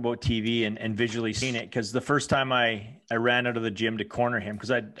you talk about TV and visually seeing it, because the first time I ran out of the gym to corner him,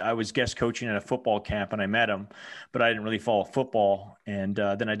 because I was guest coaching at a football camp and I met him, but I didn't really follow football. And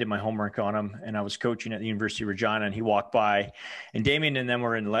then I did my homework on him, and I was coaching at the University of Regina, and he walked by, and Damien and them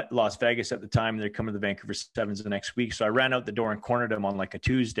were in Las Vegas at the time. They're coming to the Vancouver Sevens the next week. So I ran out the door and cornered him on like a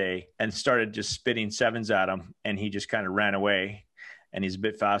Tuesday and started just spitting sevens at him, and he just kind of ran away. And he's a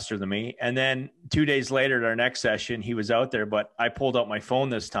bit faster than me. And then 2 days later at our next session, he was out there, but I pulled out my phone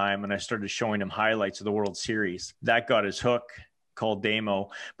this time and I started showing him highlights of the World Series. That got his hook, called Damo.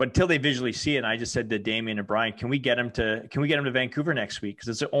 But until they visually see it, and I just said to Damien and Brian, can we get him to Vancouver next week? Because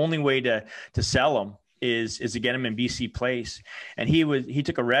it's the only way to sell him is to get him in BC Place. And he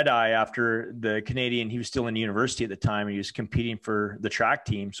took a red eye after the Canadian. He was still in university at the time, and he was competing for the track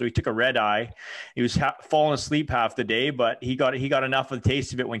team. So he took a red eye. He was falling asleep half the day, but he got enough of the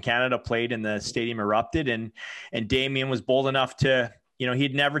taste of it when Canada played and the stadium erupted. And Damien was bold enough to,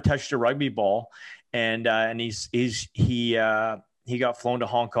 he'd never touched a rugby ball, and he got flown to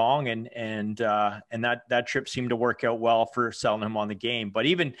Hong Kong, and that trip seemed to work out well for selling him on the game. But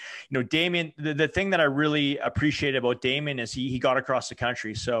even, Damien, the thing that I really appreciate about Damien is he got across the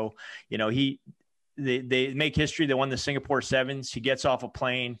country. So, they make history. They won the Singapore Sevens. He gets off a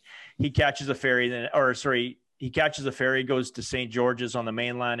plane. He catches a ferry. He catches a ferry, goes to St. George's on the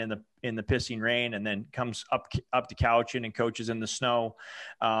mainland in the pissing rain, and then comes up to Cowichan and coaches in the snow.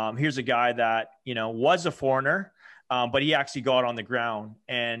 Here's a guy that, was a foreigner, but he actually got on the ground.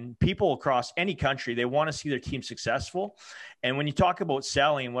 And people across any country, they want to see their team successful. And when you talk about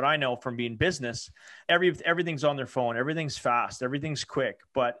selling, what I know from being business, everything's on their phone, everything's fast, everything's quick.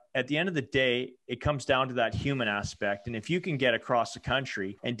 But at the end of the day, it comes down to that human aspect. And if you can get across the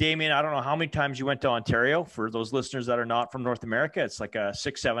country, and Damien, I don't know how many times you went to Ontario. For those listeners that are not from North America, it's like a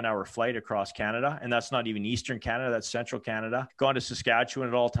 6-7 hour flight across Canada. And that's not even Eastern Canada, that's Central Canada. Gone to Saskatchewan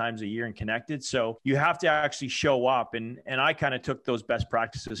at all times a year and connected. So you have to actually show up. And I kind of took those best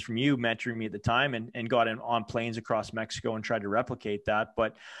practices from you mentoring me at the time and got on planes across Mexico and tried to replicate that.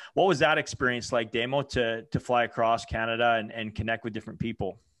 But what was that experience like, Damo, to fly across Canada and connect with different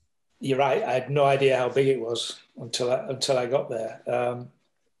people? You're right. I had no idea how big it was until I got there.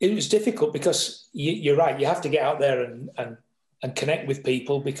 It was difficult because you're right. You have to get out there and connect with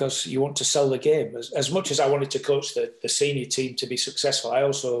people because you want to sell the game. As much as I wanted to coach the senior team to be successful, I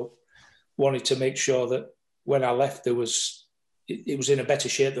also wanted to make sure that when I left, it was in a better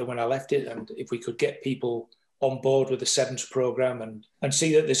shape than when I left it. And if we could get people on board with the Sevens program and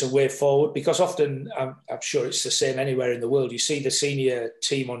see that there's a way forward, because often, I'm sure it's the same anywhere in the world, you see the senior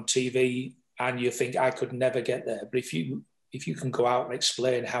team on TV and you think, I could never get there. But if you can go out and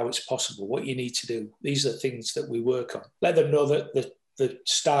explain how it's possible, what you need to do, these are things that we work on. Let them know that the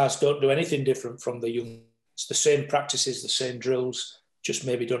stars don't do anything different from the young. It's the same practices, the same drills, just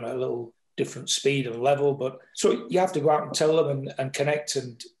maybe done at a little different speed and level. But so you have to go out and tell them and connect.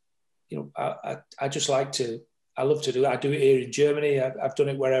 And, I just like to, I love to do it. I do it here in Germany. I've done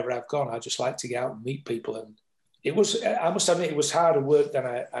it wherever I've gone. I just like to get out and meet people. And I must admit, it was harder work than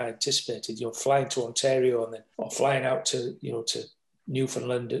I anticipated. Flying to Ontario or flying out to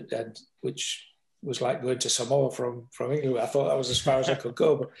Newfoundland, and which was like going to Samoa from England. I thought that was as far as I could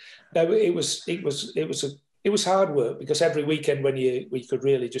go. But no, it was hard work because every weekend when you could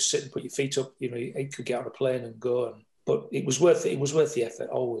really just sit and put your feet up, you could get on a plane and go. But it was worth it. It was worth the effort.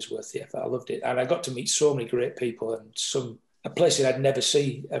 Always worth the effort. I loved it, and I got to meet so many great people and a place that I'd never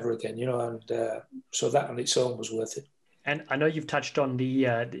see ever again. And so that on its own was worth it. And I know you've touched on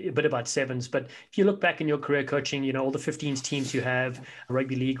a bit about Sevens, but if you look back in your career coaching, all the 15 teams you have,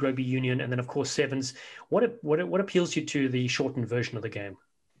 rugby league, rugby union, and then of course Sevens. What appeals you to the shortened version of the game?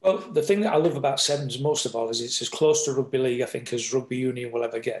 Well, the thing that I love about Sevens most of all is it's as close to rugby league, I think, as rugby union will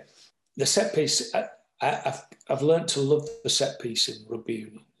ever get. The set piece. I've learned to love the set piece in rugby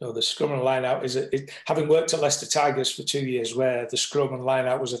union. The scrum and line out having worked at Leicester Tigers for 2 years, where the scrum and line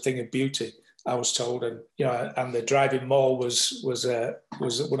out was a thing of beauty, I was told, and the driving maul was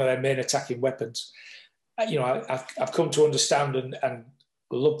one of their main attacking weapons. I've come to understand and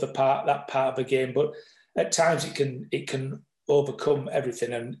love that part of the game, but at times it can overcome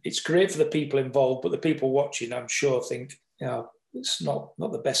everything, and it's great for the people involved, but the people watching, I'm sure, think it's not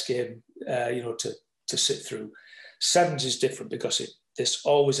the best game to sit through. Sevens is different because there's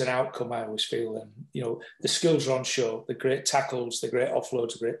always an outcome, I always feel. And, the skills are on show, the great tackles, the great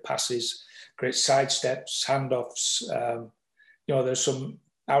offloads, the great passes, great sidesteps, handoffs. There's some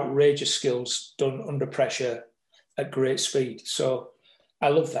outrageous skills done under pressure at great speed. So I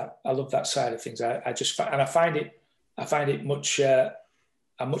love that. I love that side of things. I find it much,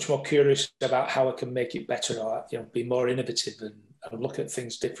 I'm much more curious about how I can make it better or, be more innovative and look at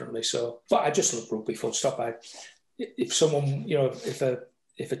things differently. So, but I just love rugby, full stop. If someone, if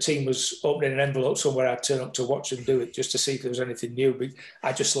a team was opening an envelope somewhere, I'd turn up to watch them do it just to see if there was anything new. But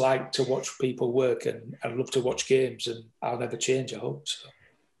I just like to watch people work and I love to watch games, and I'll never change, I hope. So.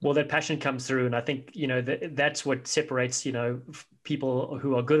 Well, that passion comes through, and I think that's what separates people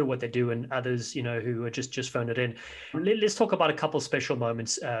who are good at what they do and others who are just phone it in. Let's talk about a couple of special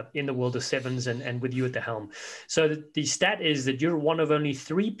moments in the world of Sevens and with you at the helm. So the stat is that you're one of only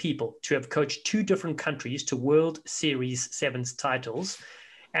 3 people to have coached 2 different countries to World Series Sevens titles.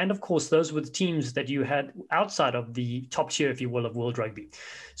 And of course, those were the teams that you had outside of the top tier, if you will, of World Rugby.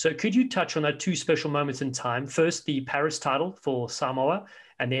 So could you touch on that 2 special moments in time? First, the Paris title for Samoa,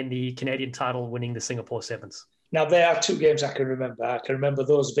 and then the Canadian title winning the Singapore Sevens. Now, there are 2 games I can remember. I can remember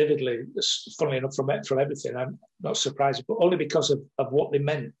those vividly, funnily enough, from everything. I'm not surprised, but only because of what they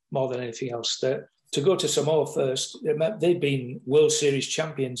meant more than anything else. To go to Samoa first, they'd been World Series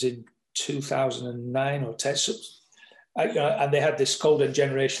champions in 2009 or 10. And they had this golden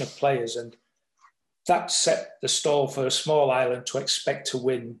generation of players, and that set the stall for a small island to expect to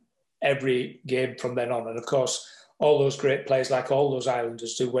win every game from then on. And of course, all those great players, like all those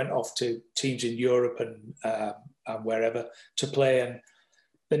islanders who went off to teams in Europe and wherever to play. And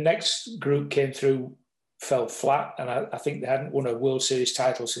the next group came through, fell flat, and I think they hadn't won a World Series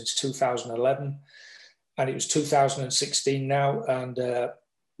title since 2011, and it was 2016 now, and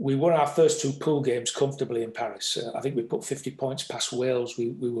we won our first 2 pool games comfortably in Paris. I think we put 50 points past Wales.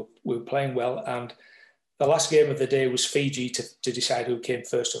 We were playing well, and the last game of the day was Fiji to decide who came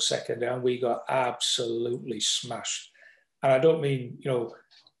first or second, and we got absolutely smashed. And I don't mean,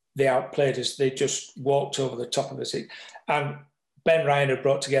 they outplayed us. They just walked over the top of us. And Ben Ryan had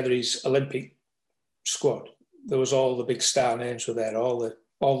brought together his Olympic squad. There was all the big star names were there, all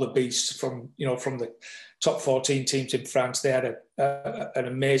the beasts from the top 14 teams in France. They had an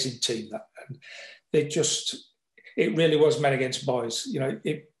amazing team. And it really was men against boys.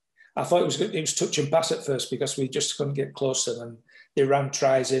 I thought it was touch and pass at first because we just couldn't get close to them. And they ran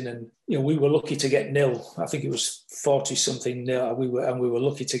tries in, and we were lucky to get nil. I think it was 40-something nil. We were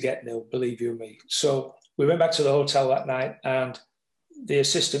lucky to get nil, believe you me. So we went back to the hotel that night, and the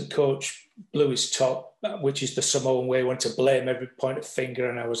assistant coach blew his top, which is the Samoan way, went to blame every point of finger,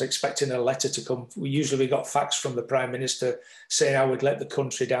 and I was expecting a letter to come. We usually got facts from the Prime Minister saying I would let the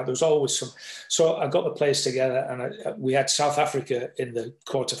country down. There was always some. So I got the players together, and we had South Africa in the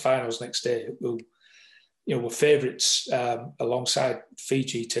quarterfinals next day, who were favourites alongside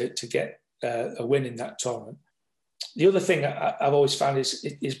Fiji to get a win in that tournament. The other thing I've always found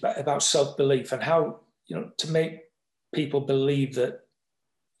is about self-belief and how, to make people believe that,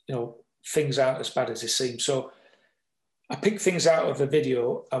 things aren't as bad as they seem. So I picked things out of the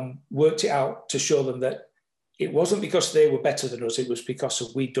video and worked it out to show them that it wasn't because they were better than us, it was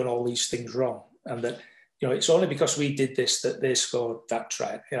because we'd done all these things wrong. And that, it's only because we did this that they scored that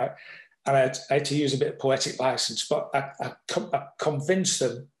try. And I had to use a bit of poetic license, but I convinced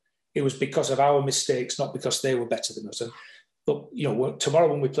them it was because of our mistakes, not because they were better than us. But, tomorrow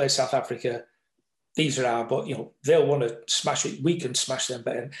when we play South Africa, these are our, but they'll want to smash it. We can smash them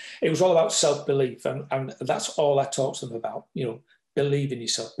better. And it was all about self-belief, and that's all I talked to them about. Believe in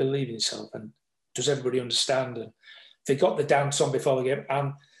yourself, and does everybody understand? And they got the dance on before the game,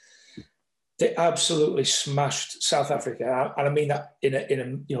 and they absolutely smashed South Africa. And I mean that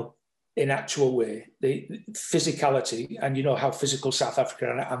in actual way. The physicality, and how physical South Africa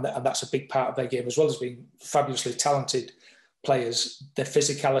are, and that's a big part of their game, as well as being fabulously talented players. Their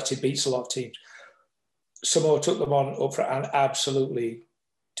physicality beats a lot of teams. Samoa took them on up front and absolutely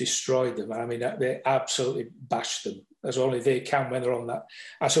destroyed them. I mean, they absolutely bashed them, as only they can when they're on that.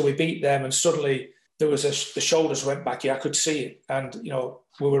 And so we beat them, and suddenly there was the shoulders went back. Yeah, I could see it. And,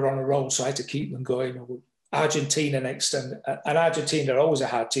 we were on a roll, so I had to keep them going. Argentina next, and Argentina are always a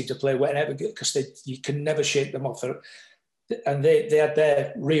hard team to play whenever, because you can never shake them off. And they had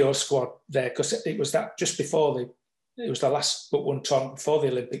their Rio squad there, because it was that just before it was the last but one tournament before the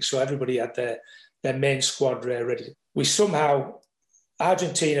Olympics, so everybody had their main squad ready. We somehow,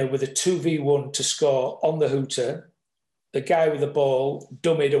 Argentina with a 2v1 to score on the hooter, the guy with the ball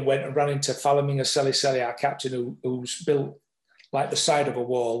dummied and went and ran into Falaminga Selisele, our captain, who's built like the side of a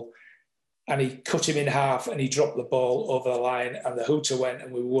wall, and he cut him in half and he dropped the ball over the line, and the hooter went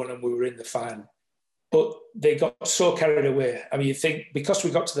and we won and we were in the final. But they got so carried away. I mean, you think, because we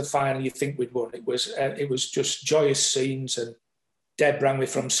got to the final, you think we'd won. It was just joyous scenes, and Deb rang me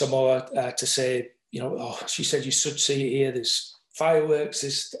from Samoa to say, she said, you should see it here. There's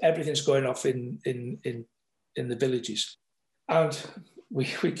fireworks, everything's going off in the villages. And we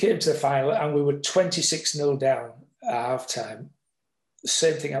came to the final, and we were 26-0 down at half-time. The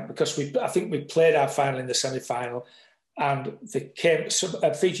same thing, because I think we played our final in the semi-final, and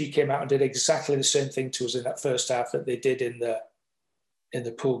Fiji came out and did exactly the same thing to us in that first half that they did in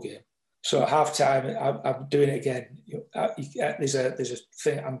the pool game. So at half-time, I'm doing it again. There's a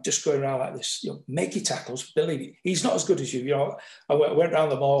thing. I'm just going around like this. Make your tackles. Billy, he's not as good as you. I went around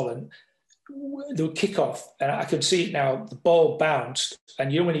them all, and they would kick off, and I can see it now. The ball bounced,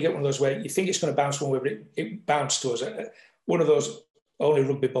 and when you get one of those where you think it's going to bounce one way, but it bounced to us. One of those only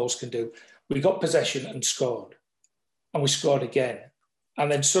rugby balls can do. We got possession and scored, and we scored again,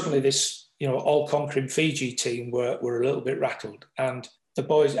 and then suddenly this all-conquering Fiji team were a little bit rattled, and the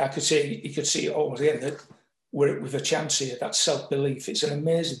boys, you could see almost again that we're with a chance here. That self-belief, it's an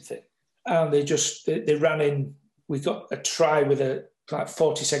amazing thing. And they ran in. We got a try with like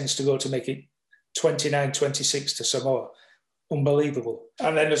 40 seconds to go to make it 29-26 to Samoa. Unbelievable.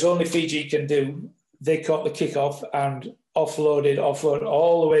 And then, as only Fiji can do, they caught the kick-off and offloaded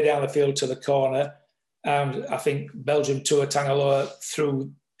all the way down the field to the corner. And I think Belgium, Tua Tangaloa,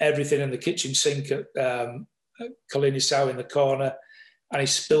 threw everything in the kitchen sink at Kolini Sau in the corner, and he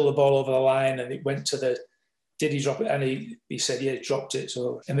spilled the ball over the line, and it went to the did he drop it? And he said, yeah, he dropped it.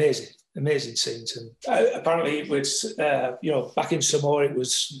 So amazing scenes. And apparently it was, back in Samoa, it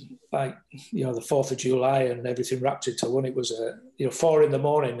was like, the 4th of July and everything wrapped into one. It was, 4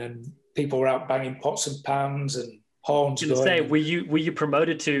 a.m. and people were out banging pots and pans and horns going. Say, were you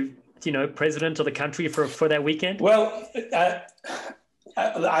promoted to, president of the country for that weekend? Well,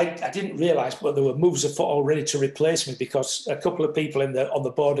 I didn't realise, but there were moves afoot already to replace me, because a couple of people on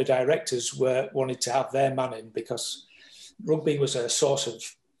the board of directors wanted to have their man in, because rugby was a source of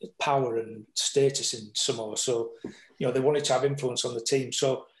power and status in Samoa. So, they wanted to have influence on the team.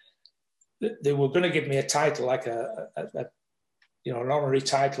 So they were going to give me a title, like an honorary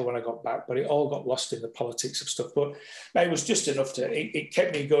title when I got back, but it all got lost in the politics of stuff. But it was just enough it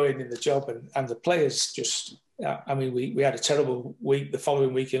kept me going in the job, and the players just, we had a terrible week the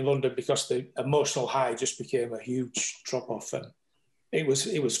following week in London, because the emotional high just became a huge drop off, and it was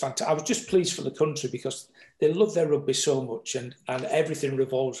fantastic. I was just pleased for the country, because they love their rugby so much, and everything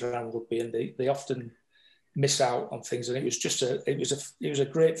revolves around rugby, and they often miss out on things, and it was a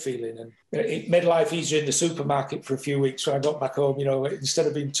great feeling, and it made life easier in the supermarket for a few weeks when I got back home. Instead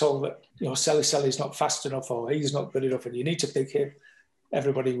of being told that Selly's not fast enough or he's not good enough and you need to pick him,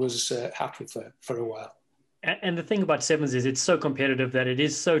 everybody was happy for a while. And the thing about sevens is it's so competitive that it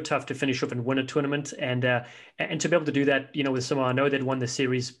is so tough to finish off and win a tournament, and to be able to do that, with Samoa. I know they'd won the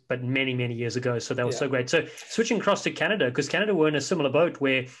series, but many, many years ago, so that was so great. So switching across to Canada, because Canada were in a similar boat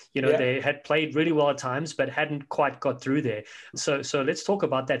where they had played really well at times, but hadn't quite got through there. So let's talk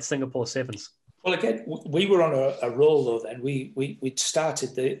about that Singapore Sevens. Well, again, we were on a roll though. Then we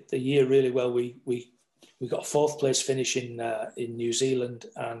started the year really well. We got a 4th place finish in New Zealand,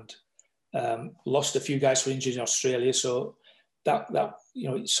 and lost a few guys for injury in Australia, so that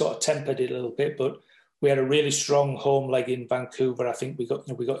it sort of tempered it a little bit. But we had a really strong home leg in Vancouver. I think we got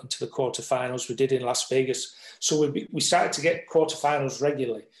into the quarterfinals. We did in Las Vegas, so we started to get quarterfinals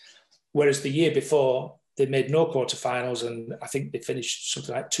regularly. Whereas the year before they made no quarterfinals, and I think they finished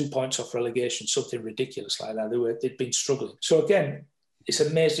something like 2 points off relegation, something ridiculous like that. They'd been struggling. So again, it's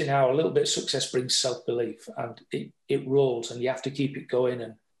amazing how a little bit of success brings self-belief, and it rolls, and you have to keep it going.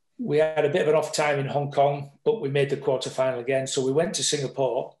 And we had a bit of an off time in Hong Kong, but we made the quarterfinal again. So we went to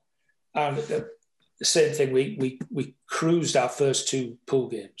Singapore, and the same thing. We cruised our first 2 pool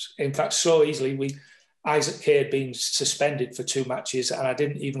games. In fact, so easily. Isaac Kay had been suspended for 2 matches, and I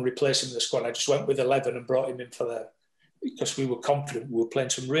didn't even replace him in the squad. I just went with 11 and brought him in because we were confident we were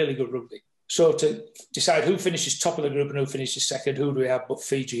playing some really good rugby. So to decide who finishes top of the group and who finishes second, who do we have but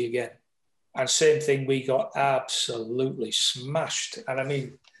Fiji again? And same thing, we got absolutely smashed. And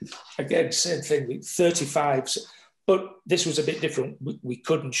again, same thing, 35s. But this was a bit different. We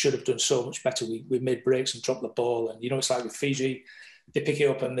could and should have done so much better. We made breaks and dropped the ball. And, it's like with Fiji, they pick it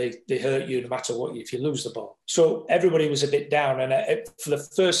up and they hurt you no matter what, if you lose the ball. So everybody was a bit down. And for the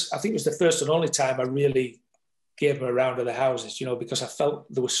first, I think it was the first and only time I really gave them a round of the houses, because I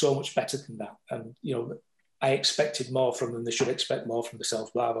felt they were so much better than that. And, I expected more from them. They should expect more from themselves,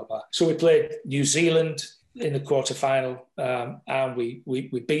 blah, blah, blah. So we played New Zealand in the quarterfinal, and we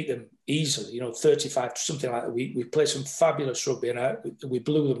beat them easily, 35, something like that. We played some fabulous rugby, and we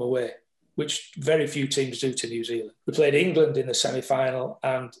blew them away, which very few teams do to New Zealand. We played England in the semi-final,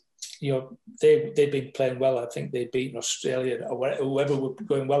 and they'd been playing well. I think they'd beaten Australia or whoever were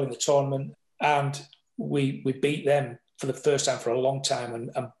going well in the tournament, and we beat them for the first time for a long time,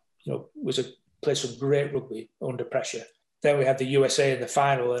 and played some great rugby under pressure. Then we had the USA in the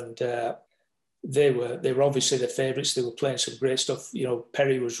final, and they were obviously the favourites. They were playing some great stuff.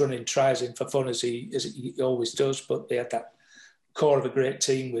 Perry was running tries in for fun as he always does, but they had that core of a great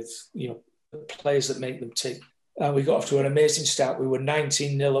team with players that make them tick. And we got off to an amazing start. We were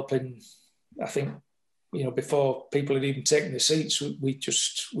 19-0 up in, I think, before people had even taken the seats.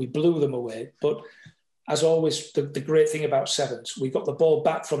 We blew them away. But as always, the great thing about sevens, we got the ball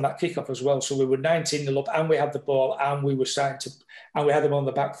back from that kickoff as well. So we were 19-0 up, and we had the ball, and we were and we had them on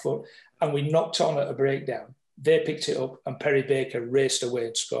the back foot, and we knocked on at a breakdown. They picked it up, and Perry Baker raced away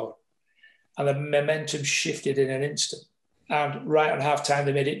and scored. And the momentum shifted in an instant. And right on half-time,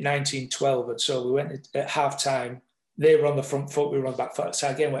 they made it 19-12. And so we went at half-time. They were on the front foot, we were on the back foot. So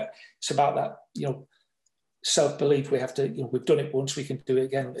again, it's about that, self-belief. We have to, we've done it once, we can do it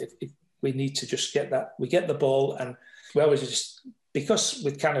again. If we need to just get that. We get the ball, and we always just, because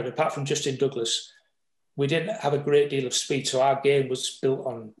with Canada, apart from Justin Douglas, we didn't have a great deal of speed. So our game was built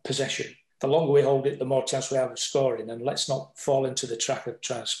on possession. The longer we hold it, the more chance we have of scoring. And let's not fall into the trap of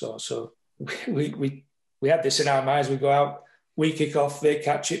trying to score. So we had this in our minds. We go out, we kick off, they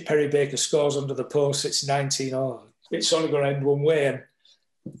catch it, Perry Baker scores under the post. It's 19-0. It's only going to end one way. And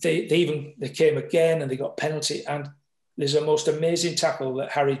they came again and they got penalty. And there's a most amazing tackle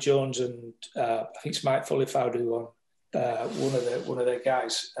that Harry Jones and I think it's Mike Fullifowd on one of their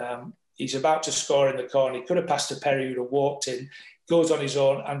guys. He's about to score in the corner. He could have passed to Perry, who'd have walked in, goes on his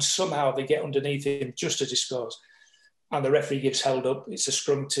own, and somehow they get underneath him just as he scores. And the referee gives held up. It's a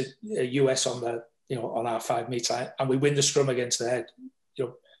scrum to US on on our 5 metre line, and we win the scrum against the head,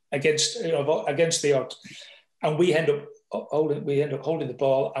 against the odds. And we end up holding the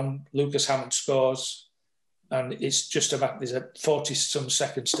ball, and Lucas Hammond scores. And it's just about, there's 40 some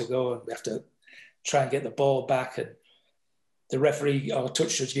seconds to go, and we have to try and get the ball back. And the referee or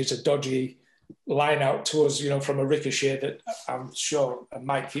touch judge gives a dodgy line out to us, from a ricochet that I'm sure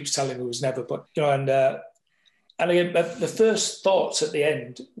Mike keeps telling me was never. But and again, the first thoughts at the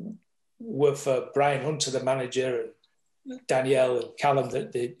end were for Brian Hunter, the manager, and Danielle and Callum,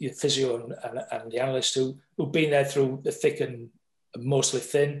 the physio and the analyst who've been there through the thick and mostly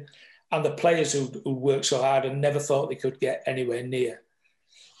thin, and the players who worked so hard and never thought they could get anywhere near.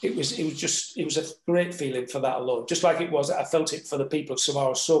 It was a great feeling for that alone. Just like it was, I felt it for the people of Samoa. I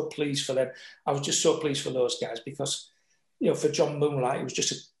was so pleased for them. I was just so pleased for those guys because, for John Moonlight, it was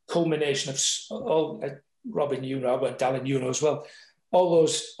just a culmination of all. Robin Uno and Dallin Uno as well. All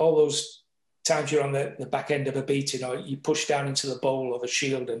those times you're on the back end of a beating, or you push down into the bowl of a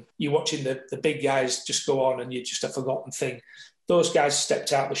shield, and you're watching the big guys just go on, and you're just a forgotten thing. Those guys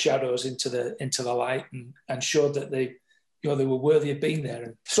stepped out the shadows into the light and showed that they were worthy of being there.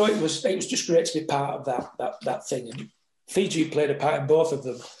 And so it was just great to be part of that thing. And Fiji played a part in both of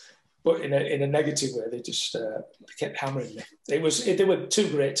them, but in a negative way. They just kept hammering me. They were 2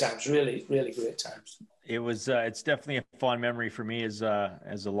 great times, really, really great times. It was. It's definitely a fond memory for me as a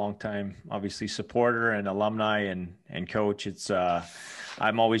longtime, obviously, supporter and alumni and coach. It's.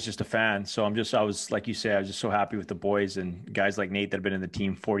 I'm always just a fan. So I was, like you say, I was just so happy with the boys and guys like Nate that have been in the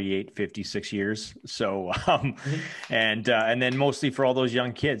team 48, 56 years. So, and then mostly for all those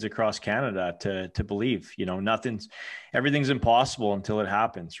young kids across Canada to believe, everything's impossible until it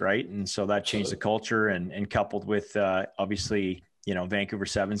happens. Right. And so that changed the culture and coupled with, obviously, Vancouver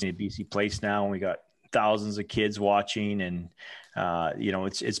Sevens in BC Place now, and we got thousands of kids watching, and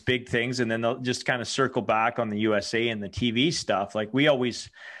it's big things. And then they'll just kind of circle back on the USA and the TV stuff. Like, we always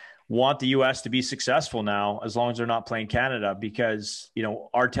want the US to be successful now, as long as they're not playing Canada, because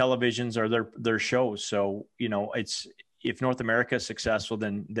our televisions are their shows. So it's, if North America is successful,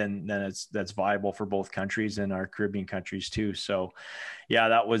 then that's viable for both countries and our Caribbean countries too. So yeah,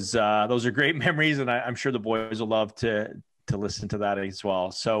 that was those are great memories, and I'm sure the boys will love to listen to that as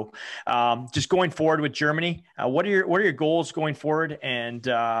well. So just going forward with Germany, what are your goals going forward, and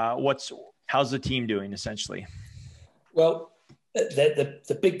how's the team doing essentially? Well,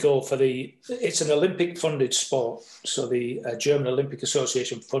 the big goal it's an Olympic funded sport. So the German Olympic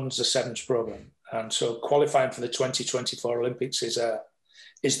Association funds the Sevens program. And so qualifying for the 2024 Olympics is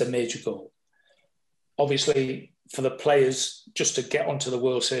the major goal. Obviously, for the players, just to get onto the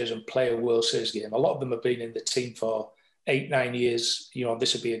World Series and play a World Series game. A lot of them have been in the team for 8-9 years.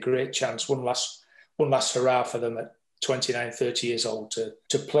 This would be a great chance, one last hurrah for them at 29, 30 years old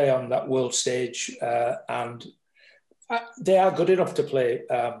to play on that world stage. And they are good enough to play,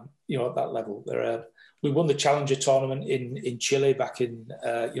 at that level. We won the Challenger tournament in Chile back in,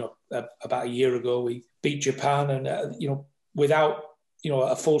 about a year ago. We beat Japan, and without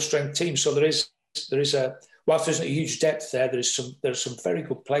a full strength team. So there is whilst there's a huge depth there, there's some very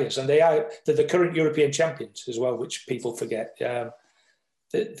good players, and they're the current European champions as well, which people forget. They're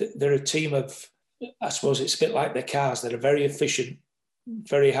a team of, I suppose it's a bit like the Cars. They're a very efficient,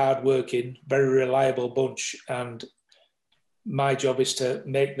 very hard-working, very reliable bunch, and my job is to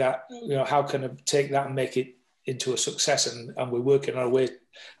make that, how can I take that and make it into a success, and we're working on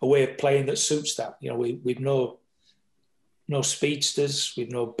a way of playing that suits that. We've no speedsters,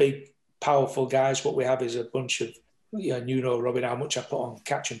 we've no big, powerful guys. What we have is a bunch of, Robin, how much I put on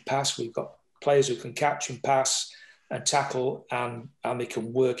catch and pass. We've got players who can catch and pass and tackle, and they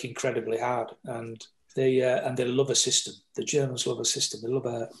can work incredibly hard. And they love a system. The Germans love a system. They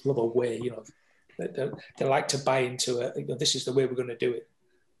love a way. They like to buy into it. This is the way we're going to do it.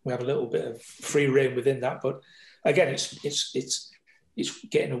 We have a little bit of free rein within that, but again, it's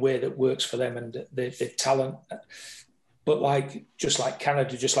getting a way that works for them and their talent. But just like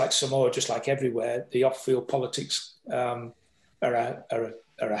Canada, just like Samoa, just like everywhere, the off-field politics are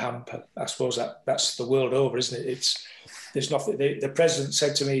a hamper. I suppose that's the world over, isn't it? There's nothing. The president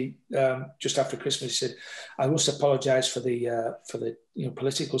said to me just after Christmas, he said, "I must apologise for the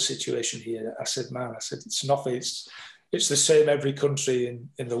political situation here." I said, "Man," it's nothing. It's the same every country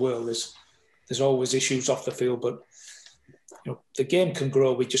in the world. There's always issues off the field, but the game can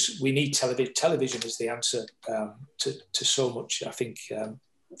grow. We need television. Television is the answer to so much. I think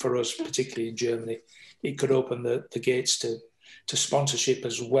for us, particularly in Germany, it could open the gates to sponsorship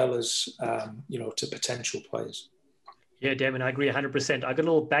as well as to potential players. Yeah, Damon, I agree 100%. I got a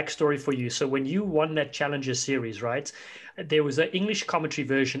little backstory for you. So when you won that Challenger Series, right, there was an English commentary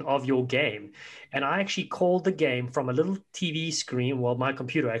version of your game. And I actually called the game from a little TV screen, well, my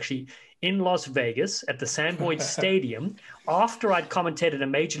computer actually, in Las Vegas at the Sandboyd Stadium. After I'd commentated a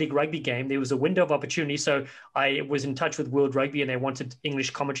Major League Rugby game, there was a window of opportunity. So I was in touch with World Rugby and they wanted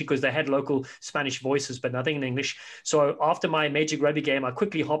English commentary because they had local Spanish voices, but nothing in English. So after my Major League Rugby game, I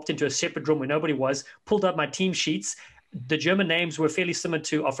quickly hopped into a separate room where nobody was, pulled up my team sheets. The German names were fairly similar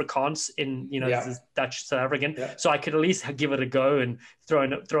to Afrikaans in, the Dutch South African. Yeah. So I could at least give it a go and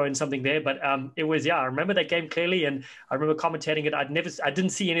throw in something there. But it was, I remember that game clearly. And I remember commentating it. I didn't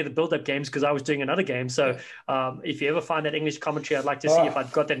see any of the build-up games because I was doing another game. So if you ever find that English commentary, I'd like to see if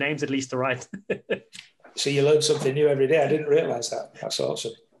I've got their names at least right. So you learn something new every day. I didn't realize that. That's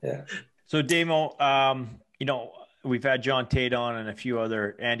awesome. Yeah. So Damo, we've had John Tate on and a few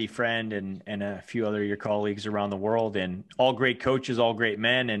other Andy Friend and a few other your colleagues around the world, and all great coaches, all great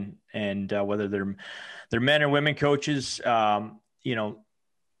men, and whether they're men or women coaches,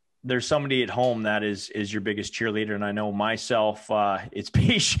 there's somebody at home that is your biggest cheerleader. And I know myself, it's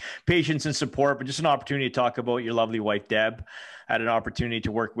patience and support, but just an opportunity to talk about your lovely wife, Deb. I had an opportunity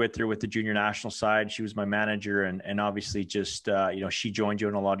to work with her with the junior national side. She was my manager, and obviously just, she joined you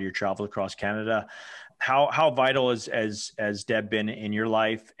in a lot of your travel across Canada. How vital has Deb been in your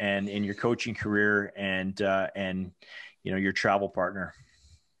life and in your coaching career and your travel partner?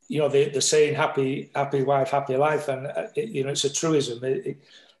 The saying happy wife, happy life. And, it's a truism.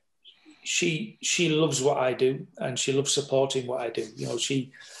 She loves what I do and she loves supporting what I do.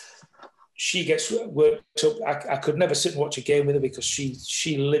 She gets worked up. I could never sit and watch a game with her because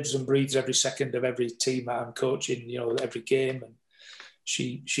she lives and breathes every second of every team I'm coaching, every game. And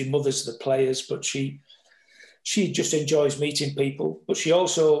she mothers the players, but she just enjoys meeting people. But she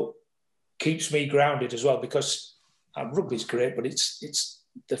also keeps me grounded as well because rugby's great, but it's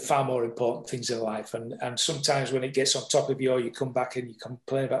the far more important things in life. And sometimes when it gets on top of you, or you come back and you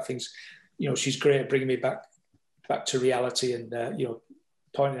complain about things, she's great at bringing me back to reality and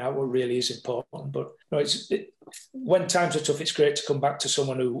pointing out what really is important. But when times are tough, it's great to come back to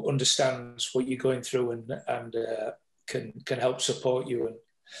someone who understands what you're going through and can help support you.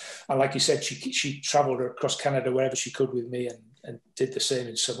 And like you said, she travelled across Canada wherever she could with me and did the same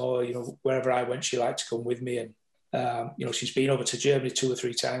in Samoa. Wherever I went, she liked to come with me. And she's been over to Germany 2 or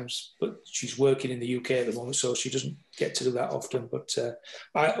 3 times, but she's working in the UK at the moment, so she doesn't get to do that often. But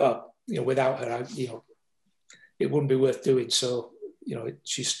without her, it wouldn't be worth doing. So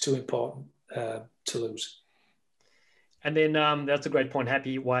she's too important to lose. And then that's a great point.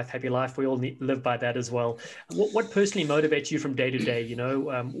 Happy wife, happy life. We all live by that as well. What personally motivates you from day to day?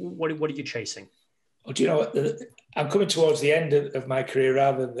 What are you chasing? Well, I'm coming towards the end of my career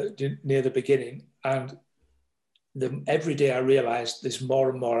rather than near the beginning. And every day I realise there's more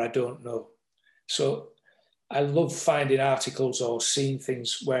and more I don't know. So I love finding articles or seeing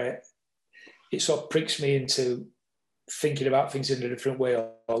things where it sort of pricks me into thinking about things in a different way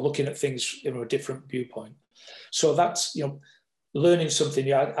or looking at things in a different viewpoint. So that's, learning something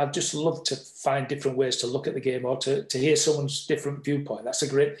new. I'd just love to find different ways to look at the game or to hear someone's different viewpoint. That's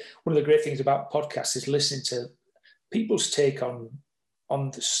one of the great things about podcasts is listening to people's take on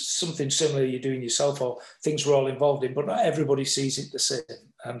something similar you're doing yourself or things we're all involved in, but not everybody sees it the same.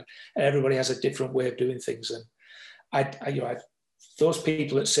 And everybody has a different way of doing things. And those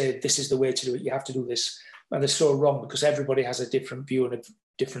people that say, this is the way to do it, you have to do this, and they're so wrong because everybody has a different view and a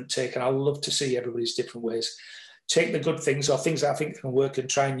different take. And I love to see everybody's different ways. Take the good things or things that I think can work and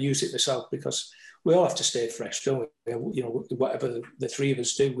try and use it myself, because we all have to stay fresh, don't we? Whatever the three of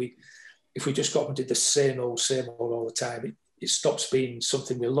us do, if we just got and did the same old all the time, it stops being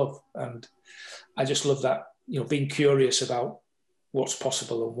something we love. And I just love that, being curious about what's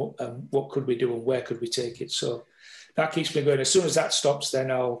possible and what could we do and where could we take it. So that keeps me going. As soon as that stops,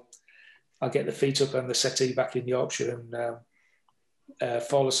 then I'll get the feet up on the settee back in Yorkshire and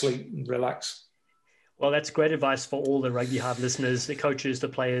fall asleep and relax. Well, that's great advice for all the Rugby Hive listeners, the coaches, the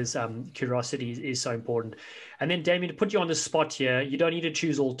players. Curiosity is so important. And then, Damien, to put you on the spot here, you don't need to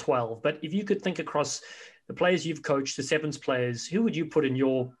choose all 12, but if you could think across the players you've coached, the Sevens players, who would you put in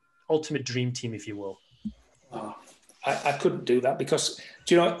your ultimate dream team, if you will? Oh, I couldn't do that because,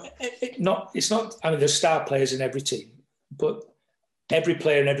 it's not, there's star players in every team, but every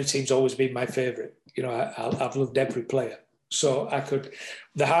player in every team's always been my favourite. I've loved every player. So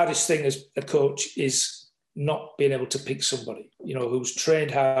the hardest thing as a coach is not being able to pick somebody, who's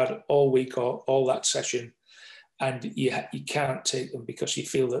trained hard all week or all that session, and you can't take them because you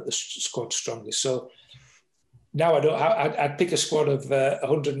feel that the squad's strongest. So now I'd pick a squad of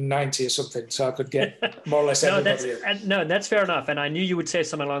 190 or something, so I could get more or less everybody. That's fair enough. And I knew you would say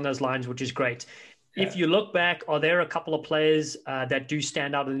something along those lines, which is great. Yeah. If you look back, are there a couple of players that do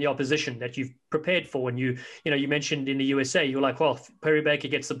stand out in the opposition that you've prepared for? And you mentioned in the USA, you're like, well, if Perry Baker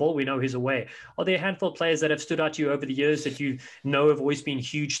gets the ball, we know he's away. Are there a handful of players that have stood out to you over the years that you know have always been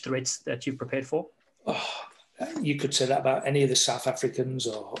huge threats that you've prepared for? Oh, you could say that about any of the South Africans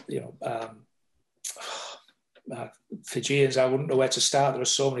or, Fijians. I wouldn't know where to start. There are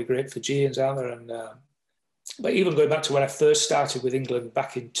so many great Fijians out there. And but even going back to when I first started with England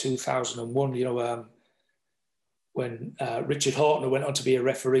back in 2001, when Richard Hortner went on to be a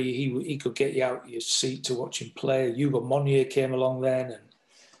referee, he could get you out your seat to watch him play. Hugo Monnier came along then,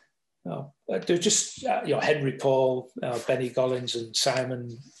 and they're just Henry Paul, Benny Gollins, and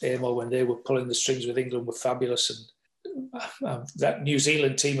Simon Amo, when they were pulling the strings with England, were fabulous. And that New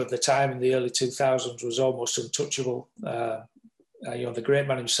Zealand team of the time in the early 2000s was almost untouchable. The great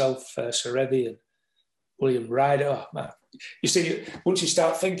man himself, Sir Eddie, and William Ryder. Oh, man. You see, once you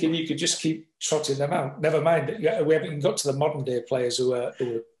start thinking, you could just keep trotting them out. Never mind, we haven't even got to the modern day players who are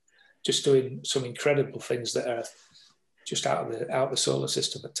just doing some incredible things that are just out of the solar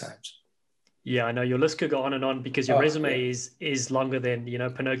system at times. Yeah, I know your list could go on and on because your resume is longer than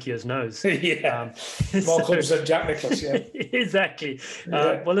Pinocchio's nose. More clubs than Jack Nicklaus. Yeah, exactly.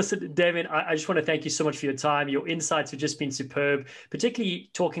 Yeah. Well, listen, Damien, I just want to thank you so much for your time. Your insights have just been superb, particularly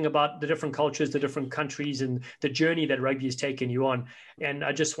talking about the different cultures, the different countries, and the journey that rugby has taken you on. And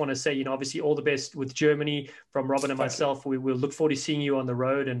I just want to say, obviously, all the best with Germany from Robin and myself. We will look forward to seeing you on the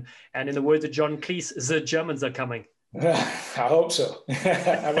road. And in the words of John Cleese, the Germans are coming. I hope so.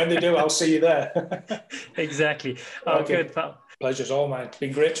 And when they do, I'll see you there. Exactly. Okay. Good, pal. Pleasure's all mine. It's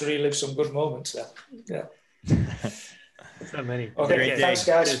been great to relive some good moments there. Yeah. So many. Okay, thanks,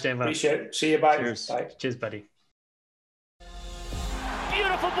 guys. Cheers, appreciate it. See you. Bye. Cheers. Bye. Cheers, buddy.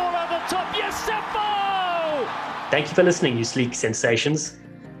 Beautiful ball over the top. Yes, Seppo! Thank you for listening, you sleek sensations.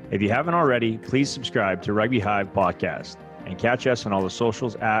 If you haven't already, please subscribe to Rugby Hive Podcast and catch us on all the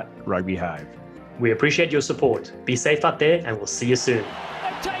socials at Rugby Hive. We appreciate your support. Be safe out there, and we'll see you soon.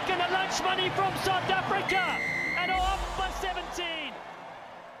 They've taken the lunch money from South Africa and are up